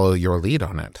 I'll follow your lead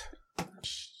on it.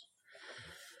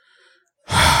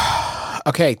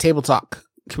 Okay, table talk.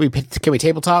 Can we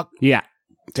table talk? Yeah.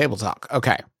 Table talk.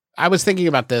 Okay. I was thinking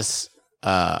about this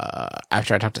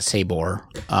after I talked to Sabor.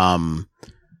 I'm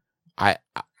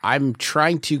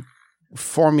trying to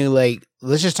formulate.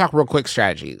 Let's just talk real quick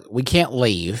strategy. We can't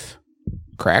leave,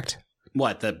 correct?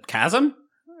 What, the chasm?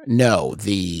 No,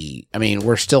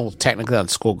 we're still technically on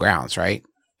school grounds, right?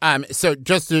 So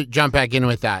just to jump back in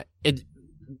with that,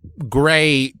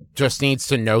 Gray just needs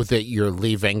to know that you're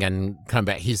leaving and come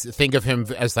back. Think of him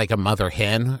as like a mother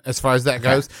hen as far as that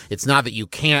goes. It's not that you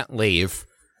can't leave.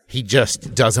 He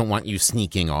just doesn't want you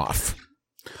sneaking off.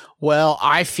 Well,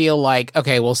 I feel like,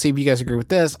 okay, we'll see if you guys agree with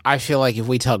this. I feel like if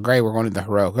we tell Gray we're going to the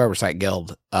Heroic Oversight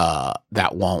Guild,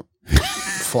 that won't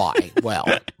fly well.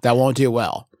 That won't do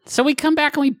well. So we come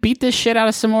back and we beat this shit out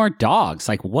of some more dogs.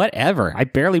 Like, whatever. I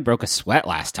barely broke a sweat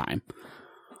last time.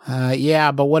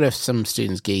 Yeah, but what if some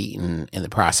students get eaten in the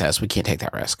process? We can't take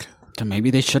that risk. So maybe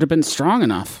they should have been strong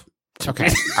enough. Okay.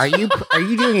 Are you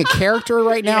doing a character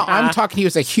right now? Yeah. I'm talking to you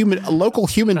as a local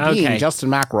human being, Justin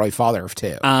McElroy, father of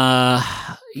two.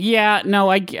 Yeah,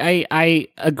 no, I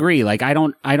agree. Like, I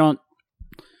don't.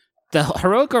 The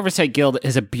Heroic Oversight Guild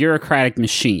is a bureaucratic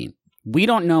machine. We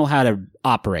don't know how to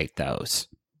operate those.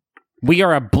 We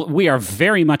are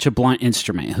very much a blunt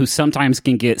instrument who sometimes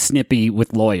can get snippy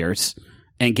with lawyers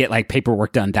and get like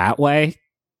paperwork done that way.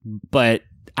 But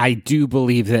I do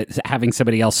believe that having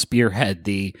somebody else spearhead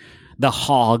the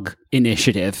Hog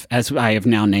Initiative, as I have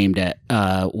now named it,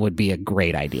 would be a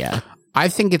great idea. I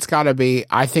think it's got to be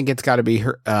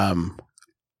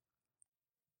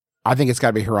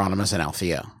Hieronymus and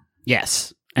Althea.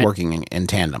 Yes, working in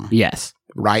tandem. Yes,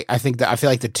 right. I feel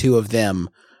like the two of them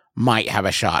might have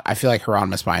a shot. I feel like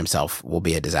Hieronymus by himself will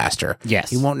be a disaster. Yes,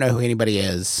 he won't know who anybody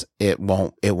is. It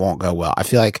won't go well. I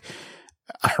feel like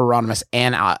Hieronymus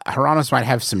might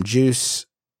have some juice,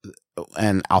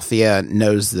 and Althea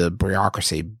knows the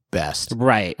bureaucracy best.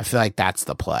 Right. I feel like that's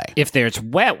the play. If there's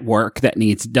wet work that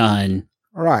needs done,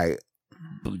 right,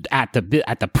 at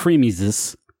the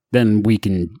premises, then we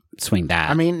can swing that.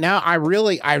 I mean, now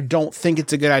I don't think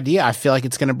it's a good idea. I feel like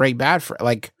it's going to break bad for,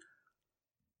 like,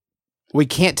 we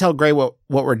can't tell Gray what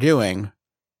we're doing,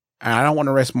 and I don't want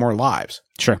to risk more lives.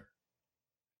 Sure.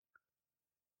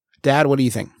 Dad, what do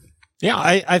you think? Yeah,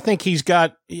 I think he's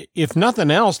got, if nothing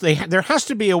else, there has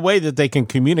to be a way that they can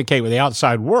communicate with the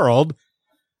outside world.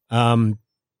 And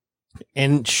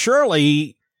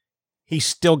surely he's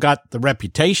still got the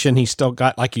reputation. He's still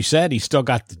got, like you said, he's still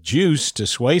got the juice to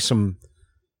sway some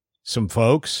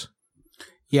folks.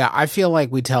 Yeah, I feel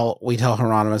like we tell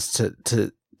Hieronymus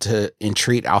to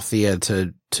entreat Althea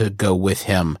to go with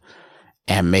him,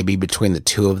 and maybe between the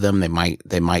two of them,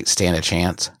 they might stand a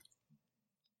chance.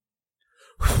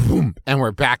 And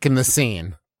we're back in the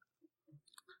scene.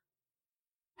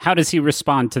 How does he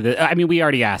respond to the... I mean, we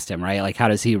already asked him, right? Like, how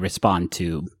does he respond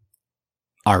to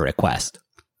our request?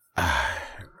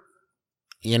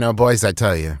 Boys, I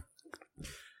tell you,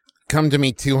 come to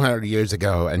me 200 years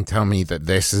ago and tell me that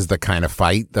this is the kind of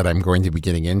fight that I'm going to be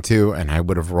getting into, and I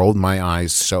would have rolled my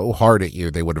eyes so hard at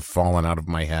you, they would have fallen out of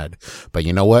my head. But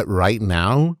you know what? Right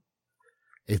now,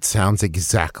 it sounds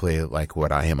exactly like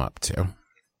what I am up to.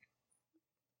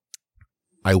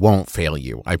 I won't fail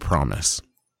you, I promise.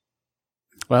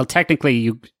 Well,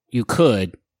 technically, you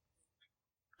could,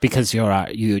 because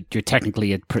you're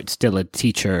technically still a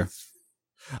teacher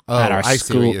at our I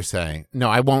school. see what you're saying. No,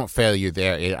 I won't fail you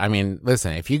there. I mean,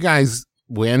 listen, if you guys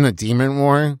win a demon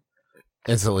war,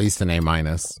 it's at least an A-.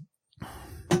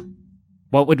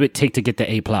 What would it take to get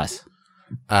the A+?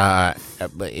 I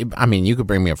mean, you could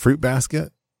bring me a fruit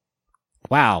basket.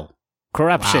 Wow.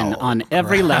 Corruption on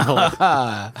every level.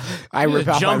 I rip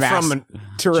out my mask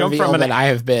to reveal that I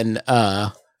have been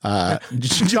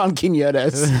John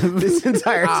Quinones this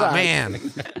entire time. Oh, man.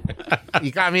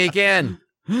 You got me again.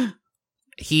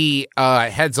 He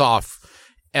heads off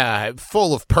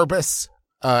full of purpose,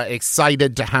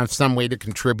 excited to have some way to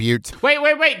contribute.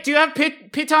 Wait. Do you have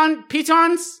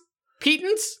pitons?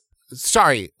 Pitons?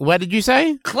 Sorry, what did you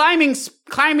say? Climbing.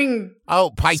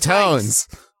 Oh, pythones.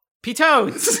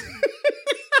 Pitons.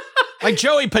 Like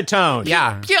Joey Patone.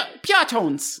 Yeah.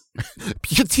 Piatons.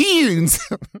 Pythones.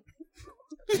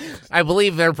 I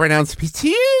believe they're pronounced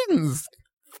pythones.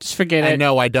 Just forget it.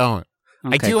 No, I don't.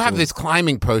 Okay, I do have cool. this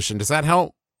climbing potion. Does that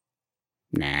help?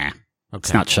 Nah. Okay.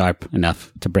 It's not sharp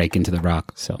enough to break into the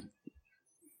rock, so.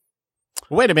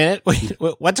 Wait a minute. Wait,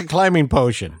 what's a climbing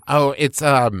potion? Oh, it's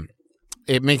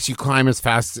it makes you climb as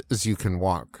fast as you can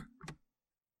walk.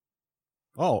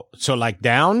 Oh, so like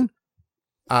down?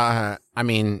 I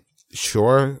mean,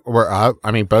 sure, or up.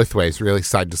 I mean, both ways, really,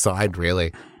 side to side,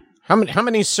 really. How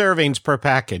many servings per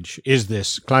package is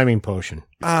this climbing potion?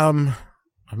 I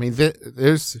mean,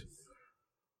 there's.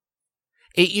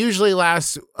 It usually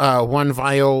lasts one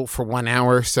vial for 1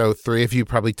 hour, so 3 of you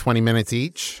probably 20 minutes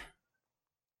each.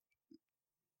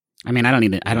 I mean, I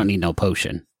don't need no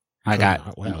potion. I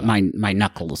got my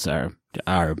knuckles are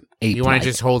 8. You want to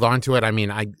just hold on to it? I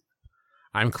mean,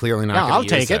 I'm clearly not. Yeah, I'll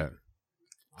take it.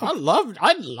 I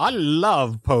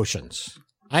love potions.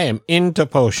 I am into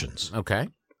potions. Okay.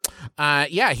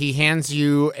 Yeah, he hands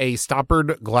you a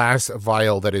stoppered glass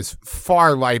vial that is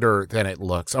far lighter than it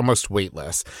looks, almost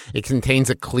weightless. It contains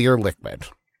a clear liquid.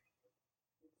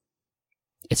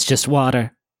 It's just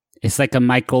water. It's like a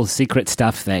Michael secret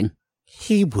stuff thing.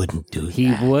 He wouldn't do that.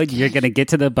 He would. You're going to get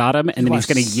to the bottom, and then he's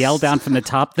going to yell down from the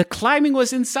top, "The climbing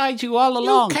was inside you all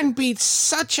along." You can be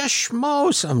such a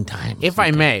schmo sometimes. If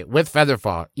I may, with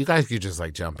Featherfall, you guys could just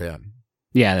like jump in.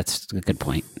 Yeah, that's a good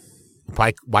point.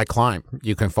 Why climb?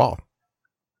 You can fall.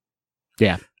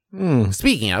 Yeah.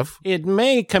 Speaking of, it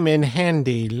may come in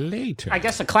handy later. I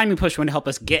guess a climbing push would help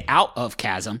us get out of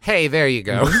chasm. Hey, there you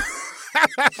go.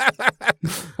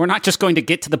 We're not just going to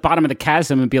get to the bottom of the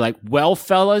chasm and be like, "Well,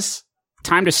 fellas,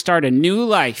 time to start a new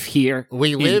life here."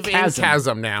 We live in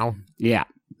chasm now. Yeah.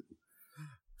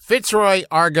 Fitzroy,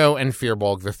 Argo, and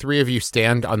Fearbolg, the 3 of you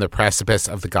stand on the precipice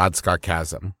of the Godscar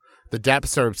Chasm. The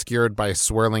depths are obscured by a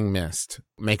swirling mist.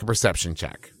 Make a perception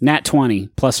check. Nat 20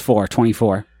 plus 4,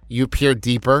 24. You peer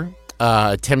deeper,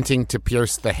 attempting to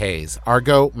pierce the haze.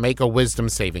 Argo, make a wisdom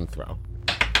saving throw.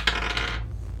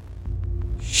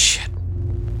 Shit.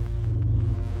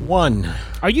 1.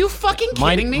 Are you fucking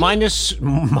kidding me? Minus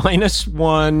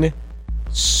 1.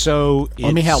 So it's...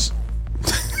 Let me help.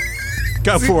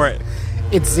 Go for it.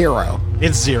 It's 0.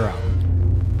 It's 0.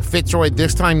 Fitzroy,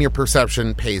 this time your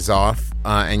perception pays off,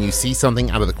 and you see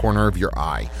something out of the corner of your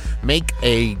eye. Make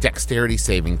a dexterity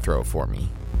saving throw for me.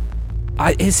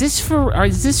 Is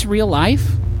this real life?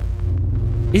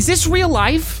 Is this real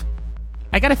life?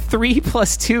 I got a 3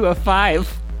 plus 2, a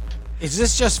 5. Is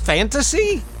this just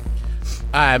fantasy?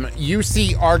 You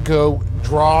see Argo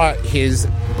draw his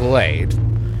blade,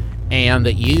 and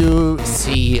you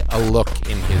see a look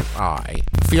in his eye.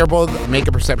 Fearbold, make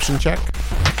a perception check.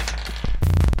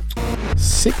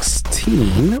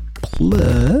 16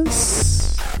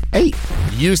 plus 8.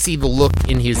 You see the look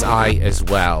in his eye as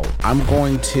well. I'm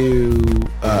going to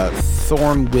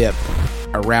thorn whip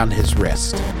around his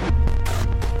wrist.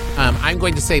 I'm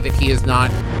going to say that he is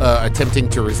not attempting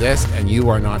to resist, and you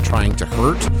are not trying to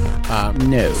hurt.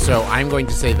 No. So I'm going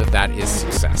to say that is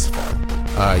successful.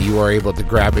 You are able to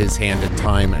grab his hand in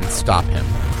time and stop him.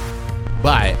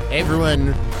 But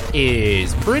everyone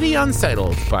is pretty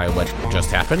unsettled by what just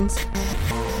happened.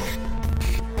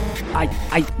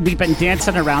 We've been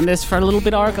dancing around this for a little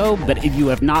bit, Argo, but you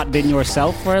have not been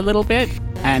yourself for a little bit,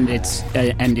 and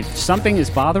if something is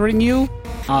bothering you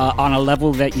on a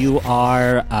level that you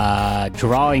are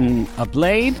drawing a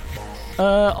blade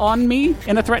on me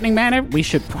in a threatening manner, we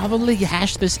should probably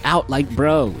hash this out like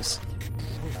bros.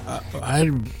 I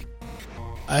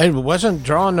wasn't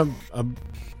drawing a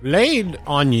blade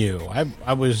on you.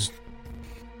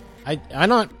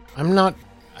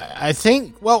 I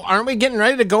think, well, aren't we getting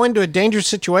ready to go into a dangerous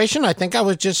situation? I think I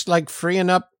was just like freeing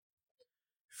up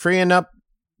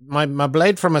my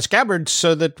blade from a scabbard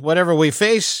so that whatever we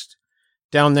face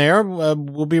down there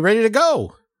will be ready to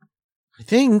go. I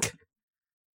think.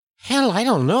 Hell, I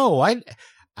don't know. I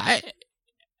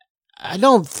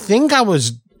don't think I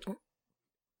was.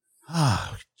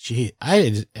 Oh, gee,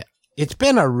 it's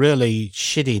been a really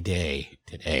shitty day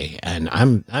today, and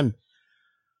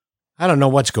I don't know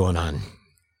what's going on.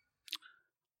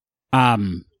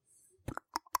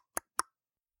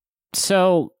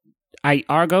 So,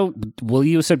 Argo, will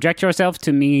you subject yourself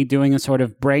to me doing a sort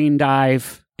of brain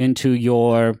dive into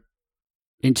your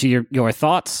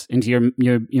thoughts, into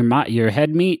your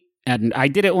head meat? And I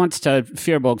did it once to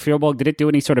Fearbolg. Fearbolg, did it do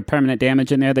any sort of permanent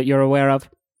damage in there that you're aware of?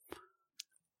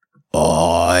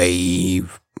 I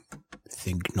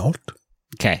think not.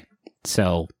 Okay,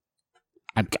 so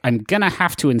I'm gonna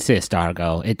have to insist,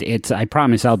 Argo. I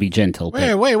promise I'll be gentle.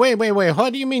 But Wait.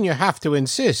 What do you mean you have to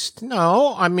insist?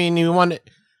 No, I mean,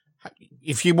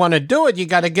 if you want to do it, you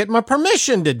got to get my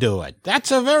permission to do it.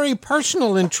 That's a very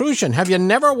personal intrusion. Have you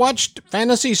never watched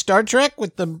Fantasy Star Trek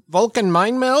with the Vulcan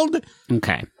mind meld?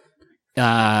 Okay.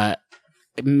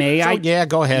 May I? Yeah,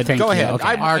 go ahead. Thank Go you. ahead.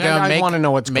 Okay. Argo, I want to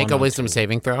know what's going make on. a wisdom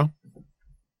saving throw.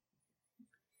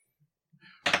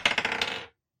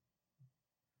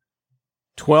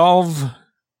 12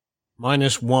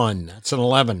 minus 1. That's an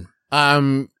 11.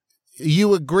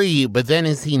 You agree, but then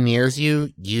as he nears you,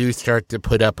 you start to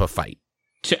put up a fight.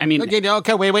 I mean,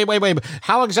 Okay, wait.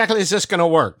 How exactly is this going to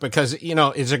work? Because,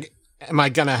 am I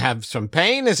going to have some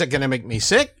pain? Is it going to make me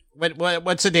sick?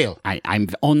 What's the deal?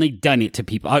 I've only done it to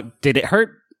people. Did it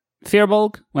hurt,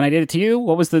 Fearbolg, when I did it to you?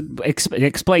 What was the...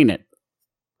 explain it.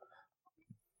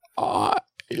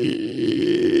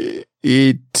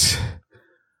 It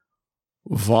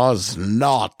was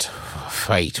not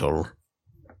fatal.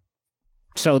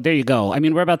 So there you go. I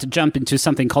mean, we're about to jump into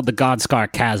something called the Godscar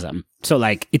Chasm. So,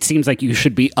 it seems like you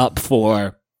should be up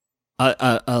for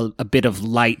a bit of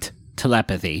light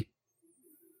telepathy.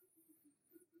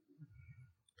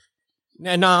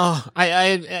 No,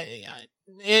 I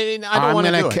don't want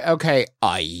to do it. Okay,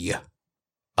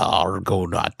 Argo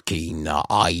not keen.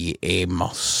 I am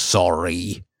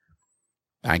sorry.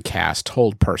 I cast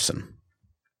Hold Person.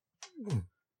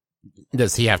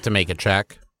 Does he have to make a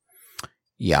check?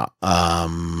 Yeah,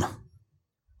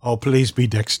 Oh, please be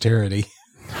dexterity.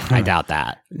 I doubt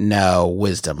that. no,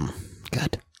 Wisdom.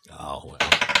 Good. Oh, well.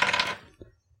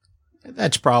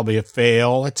 That's probably a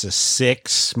fail. That's a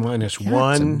 6 minus That's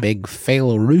 1. a big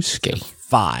fail-a-rooski.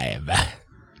 5.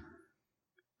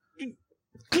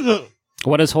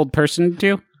 What does Hold Person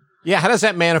do? Yeah, how does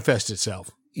that manifest itself?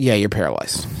 Yeah, you're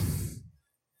paralyzed.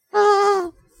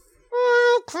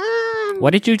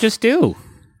 What did you just do?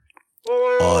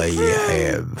 I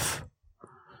have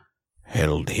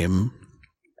held him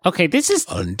Okay, this is...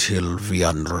 until we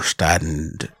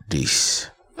understand this.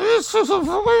 This is a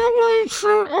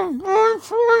violation of my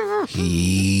privacy.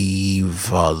 He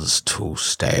was to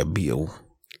stab you.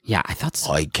 Yeah, I thought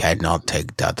so. I cannot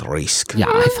take that risk. Yeah,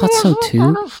 I thought so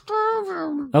too.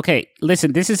 Too. Okay,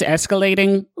 listen, this is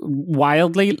escalating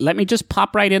wildly. Let me just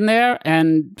pop right in there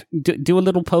and do a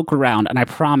little poke around, and I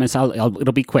promise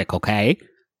it'll be quick, okay?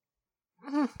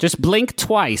 Just blink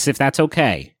twice if that's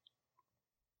okay.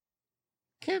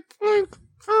 Can't blink.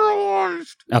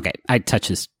 Paralyzed. Okay, I touch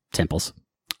his temples.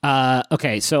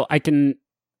 Okay, so I can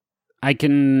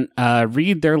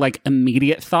read their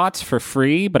immediate thoughts for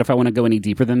free, but if I want to go any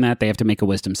deeper than that, they have to make a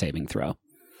wisdom saving throw.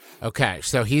 Okay,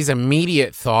 so his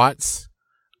immediate thoughts,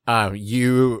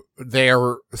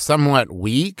 they're somewhat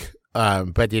weak,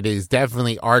 but it is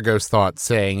definitely Argo's thoughts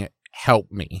saying,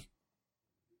 help me.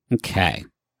 Okay.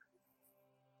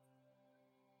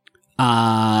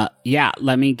 Yeah,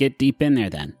 let me get deep in there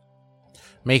then.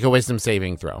 Make a wisdom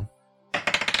saving throw.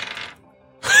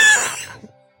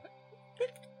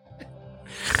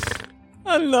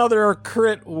 Another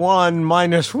crit 1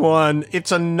 minus 1.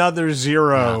 It's another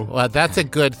 0. Well, that's a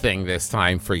good thing this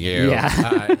time for you.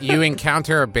 Yeah. You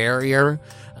encounter a barrier,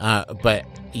 but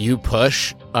you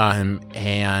push, and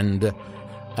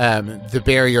the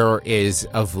barrier is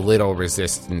of little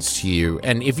resistance to you.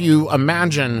 And if you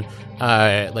imagine,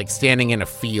 standing in a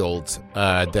field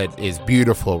that is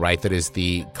beautiful, right? That is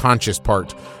the conscious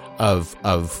part of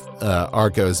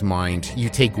Argo's mind. You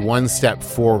take one step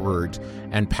forward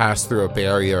and pass through a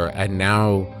barrier, and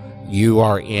now you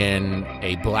are in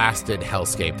a blasted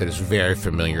hellscape that is very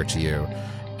familiar to you.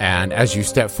 And as you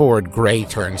step forward, Gray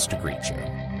turns to greet you.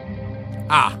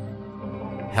 Ah,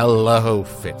 hello,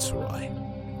 Fitzroy.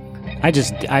 I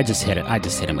just hit it. I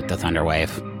just hit him with the thunder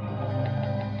wave.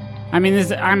 I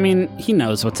mean, he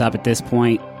knows what's up at this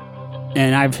point,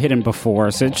 and I've hit him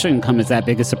before, so it shouldn't come as that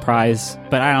big a surprise.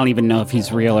 But I don't even know if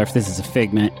he's real or if this is a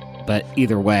figment. But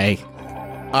either way,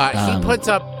 he puts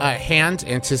up a hand,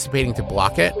 anticipating to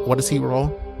block it. What does he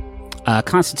roll?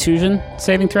 Constitution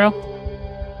saving throw.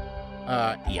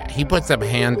 Yeah, he puts up a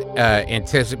hand,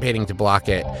 anticipating to block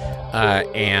it,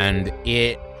 and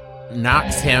it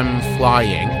knocks him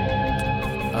flying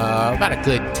about a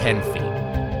good 10 feet.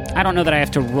 I don't know that I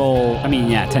have to roll. I mean,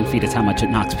 yeah, 10 feet is how much it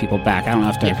knocks people back. I don't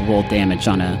have to roll damage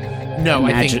on a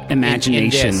I think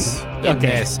imagination. In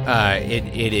this,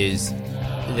 it is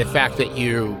the fact that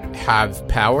you have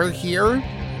power here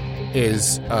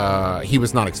is he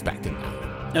was not expecting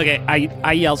that. Okay,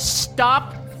 I yell,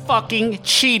 stop fucking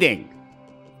cheating.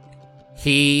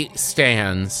 He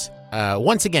stands,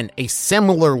 once again, a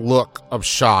similar look of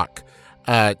shock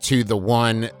to the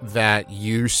one that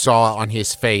you saw on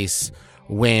his face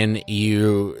when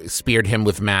you speared him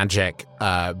with magic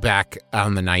back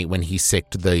on the night when he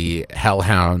sicked the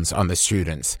hellhounds on the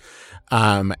students.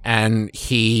 And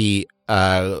he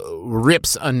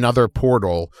rips another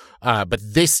portal, but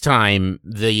this time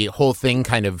the whole thing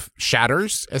kind of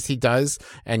shatters as he does,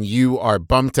 and you are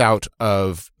bumped out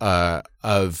of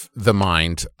the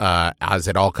mind as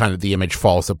it all kind of the image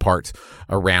falls apart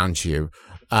around you,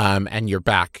 and you're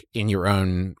back in your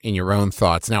own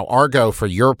thoughts. Now, Argo, for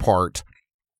your part,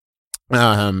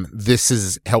 this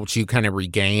has helped you kind of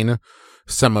regain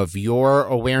some of your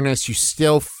awareness. You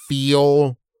still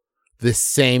feel the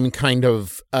same kind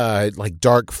of like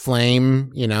dark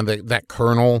flame, that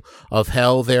kernel of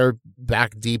hell there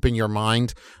back deep in your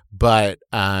mind, but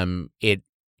it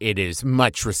is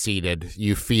much receded.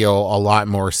 You feel a lot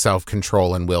more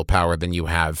self-control and willpower than you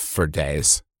have for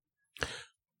days.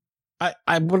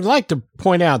 I would like to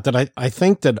point out that I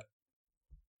think that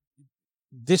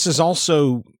this is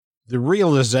also the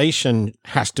realization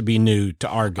has to be new to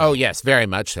Argo. Oh, yes, very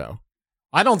much so.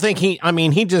 I don't think he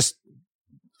just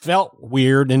felt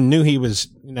weird and knew he was,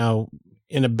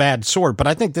 in a bad sort. But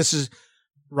I think this is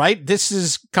right. This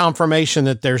is confirmation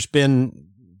that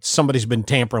somebody's been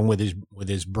tampering with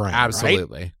his brain.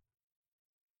 Absolutely.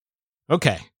 Right?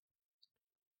 Okay.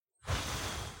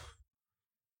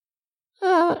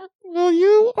 Will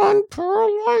you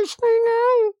unparalyze me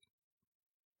now?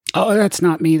 Oh, that's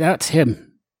not me. That's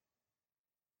him.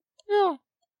 Yeah.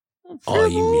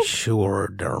 I'm sure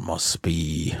there must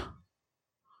be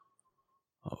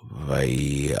a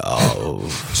way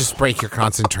of... Just break your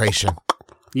concentration.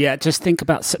 Yeah, just think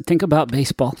about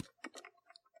baseball.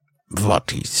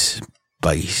 What is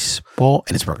baseball?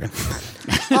 And it's broken.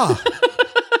 Oh.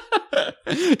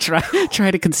 Try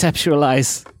to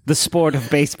conceptualize the sport of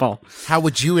baseball. How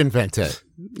would you invent it?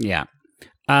 Yeah.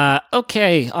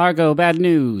 Okay, Argo, bad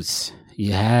news.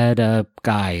 You had a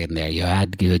guy in there.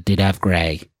 You did have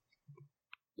Gray.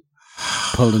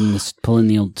 Pulling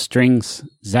the old strings,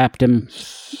 zapped him.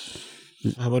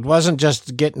 It wasn't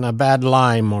just getting a bad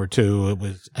lime or two. It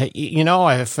was,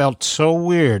 I felt so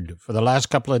weird for the last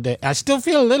couple of days. I still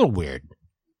feel a little weird.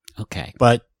 Okay.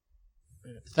 But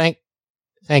thank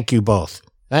you both.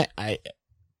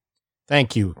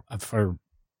 Thank you for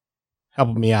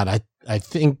helping me out. I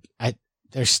think I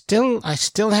still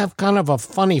have kind of a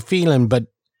funny feeling, but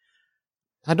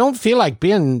I don't feel like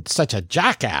being such a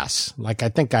jackass like I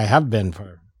think I have been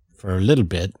for a little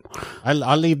bit.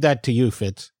 I'll leave that to you,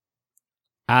 Fitz.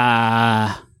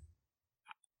 I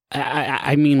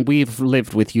mean, we've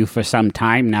lived with you for some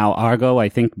time now, Argo. I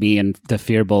think me and the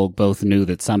Fearbold both knew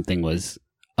that something was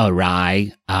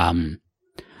awry. I'm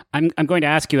going to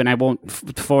ask you, and I won't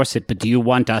force it, but do you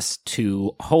want us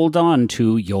to hold on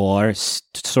to your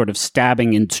sort of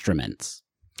stabbing instruments?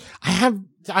 I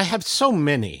have so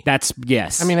many. That's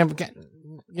yes. I mean, I've got,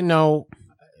 no,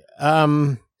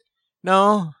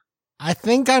 I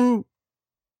think I'm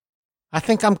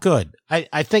good.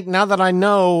 I think now that I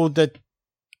know that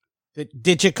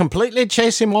did you completely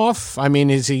chase him off? I mean,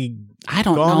 is he? I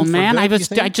don't know, man. I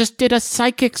just did a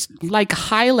psychic like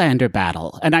Highlander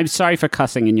battle, and I'm sorry for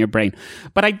cussing in your brain,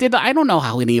 but I don't know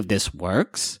how any of this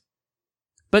works.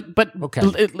 But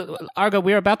okay. Argo,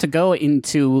 we're about to go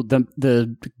into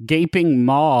the gaping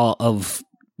maw of,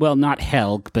 well, not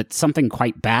hell, but something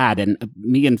quite bad, and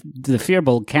me and the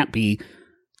Fearbold can't be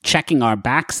checking our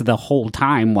backs the whole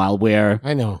time while we're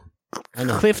I know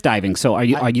cliff diving. So are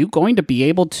you going to be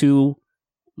able to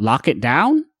lock it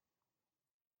down?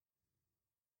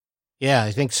 Yeah,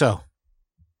 I think so.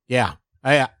 Yeah,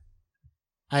 I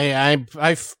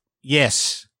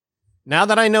yes. Now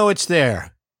that I know it's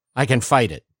there, I can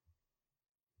fight it.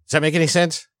 Does that make any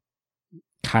sense?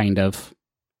 Kind of.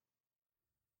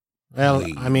 Well,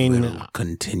 I mean, will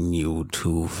continue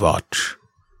to watch.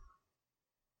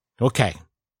 Okay.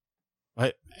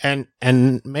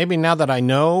 And maybe now that I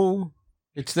know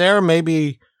it's there,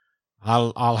 maybe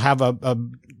I'll have a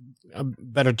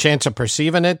better chance of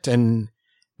perceiving it, and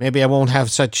maybe I won't have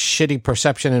such shitty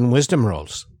perception and wisdom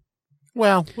rolls.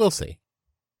 Well, we'll see.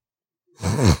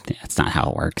 That's not how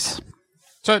it works.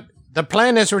 So the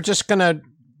plan is we're just going to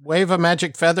wave a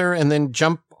magic feather and then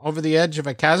jump over the edge of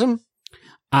a chasm?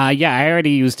 Yeah, I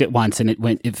already used it once, and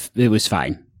it was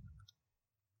fine.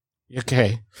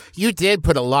 Okay. You did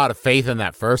put a lot of faith in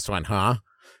that first one, huh?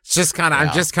 It's just kind of, Yeah.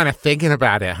 I'm just kind of thinking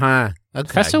about it, huh?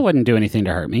 Okay. Festo wouldn't do anything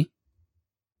to hurt me.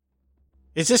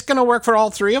 Is this going to work for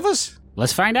all three of us?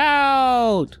 Let's find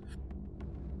out.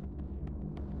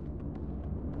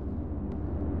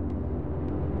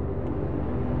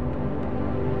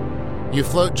 You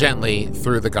float gently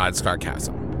through the Godscar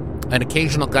Chasm. An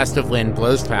occasional gust of wind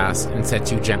blows past and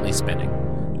sets you gently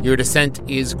spinning. Your descent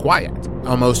is quiet,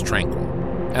 almost tranquil,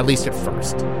 at least at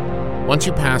first. Once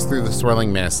you pass through the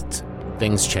swirling mist,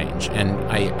 things change, and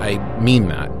I mean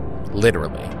that,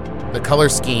 literally. The color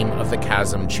scheme of the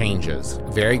chasm changes,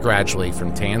 very gradually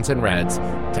from tans and reds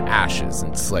to ashes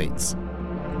and slates.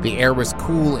 The air was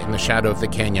cool in the shadow of the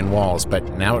canyon walls,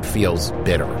 but now it feels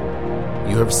bitter.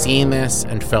 You have seen this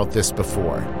and felt this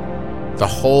before. The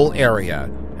whole area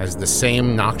has the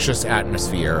same noxious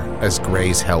atmosphere as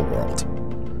Gray's Hellworld.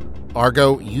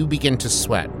 Argo, you begin to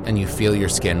sweat and you feel your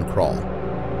skin crawl.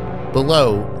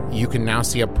 Below, you can now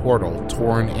see a portal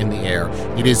torn in the air.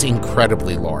 It is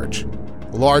incredibly large.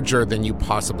 Larger than you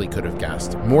possibly could have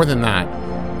guessed. More than that,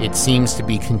 it seems to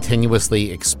be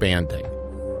continuously expanding.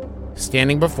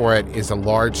 Standing before it is a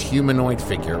large humanoid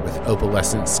figure with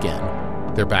opalescent skin.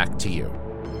 Their back to you.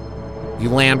 You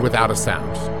land without a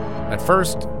sound. At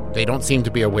first, they don't seem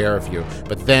to be aware of you,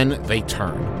 but then they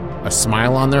turn, a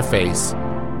smile on their face,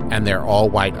 and their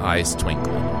all-white eyes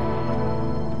twinkling.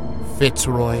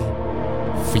 Fitzroy,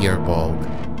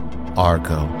 Fearbog,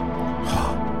 Argo.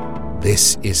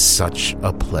 This is such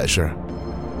a pleasure.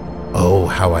 Oh,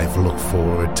 how I've looked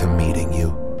forward to meeting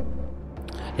you.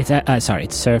 It's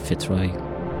Sir Fitzroy.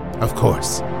 Of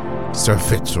course, Sir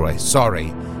Fitzroy. Sorry,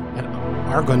 And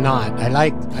Argonaut.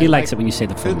 He likes it when you say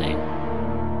the full name.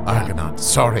 Argonaut.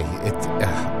 Sorry,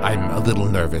 I'm a little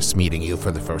nervous meeting you for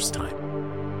the first time.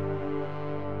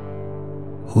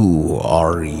 Who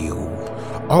are you?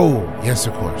 Oh, yes,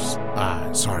 of course.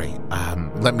 Sorry.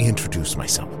 Let me introduce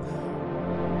myself.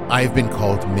 I've been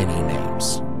called many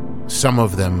names, some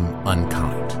of them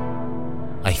unkind.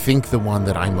 I think the one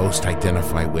that I most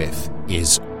identify with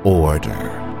is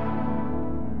Order.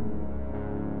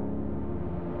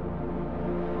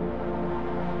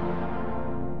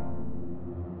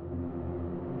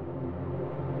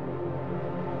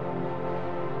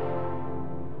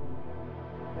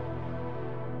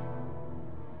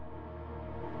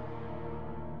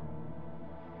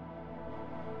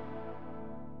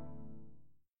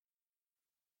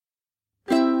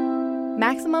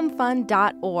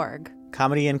 MaximumFun.org.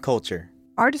 Comedy and culture.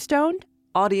 Artist owned.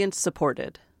 Audience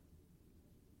supported.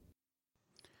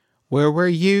 Where were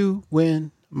you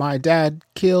when my dad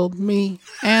killed me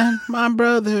and my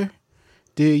brother?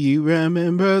 Do you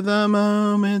remember the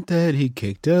moment that he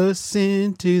kicked us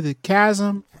into the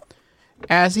chasm?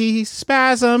 As he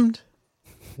spasmed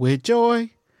with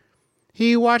joy,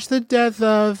 he watched the death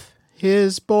of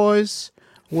his boys.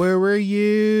 Where were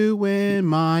you when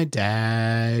my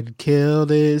dad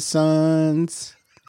killed his sons?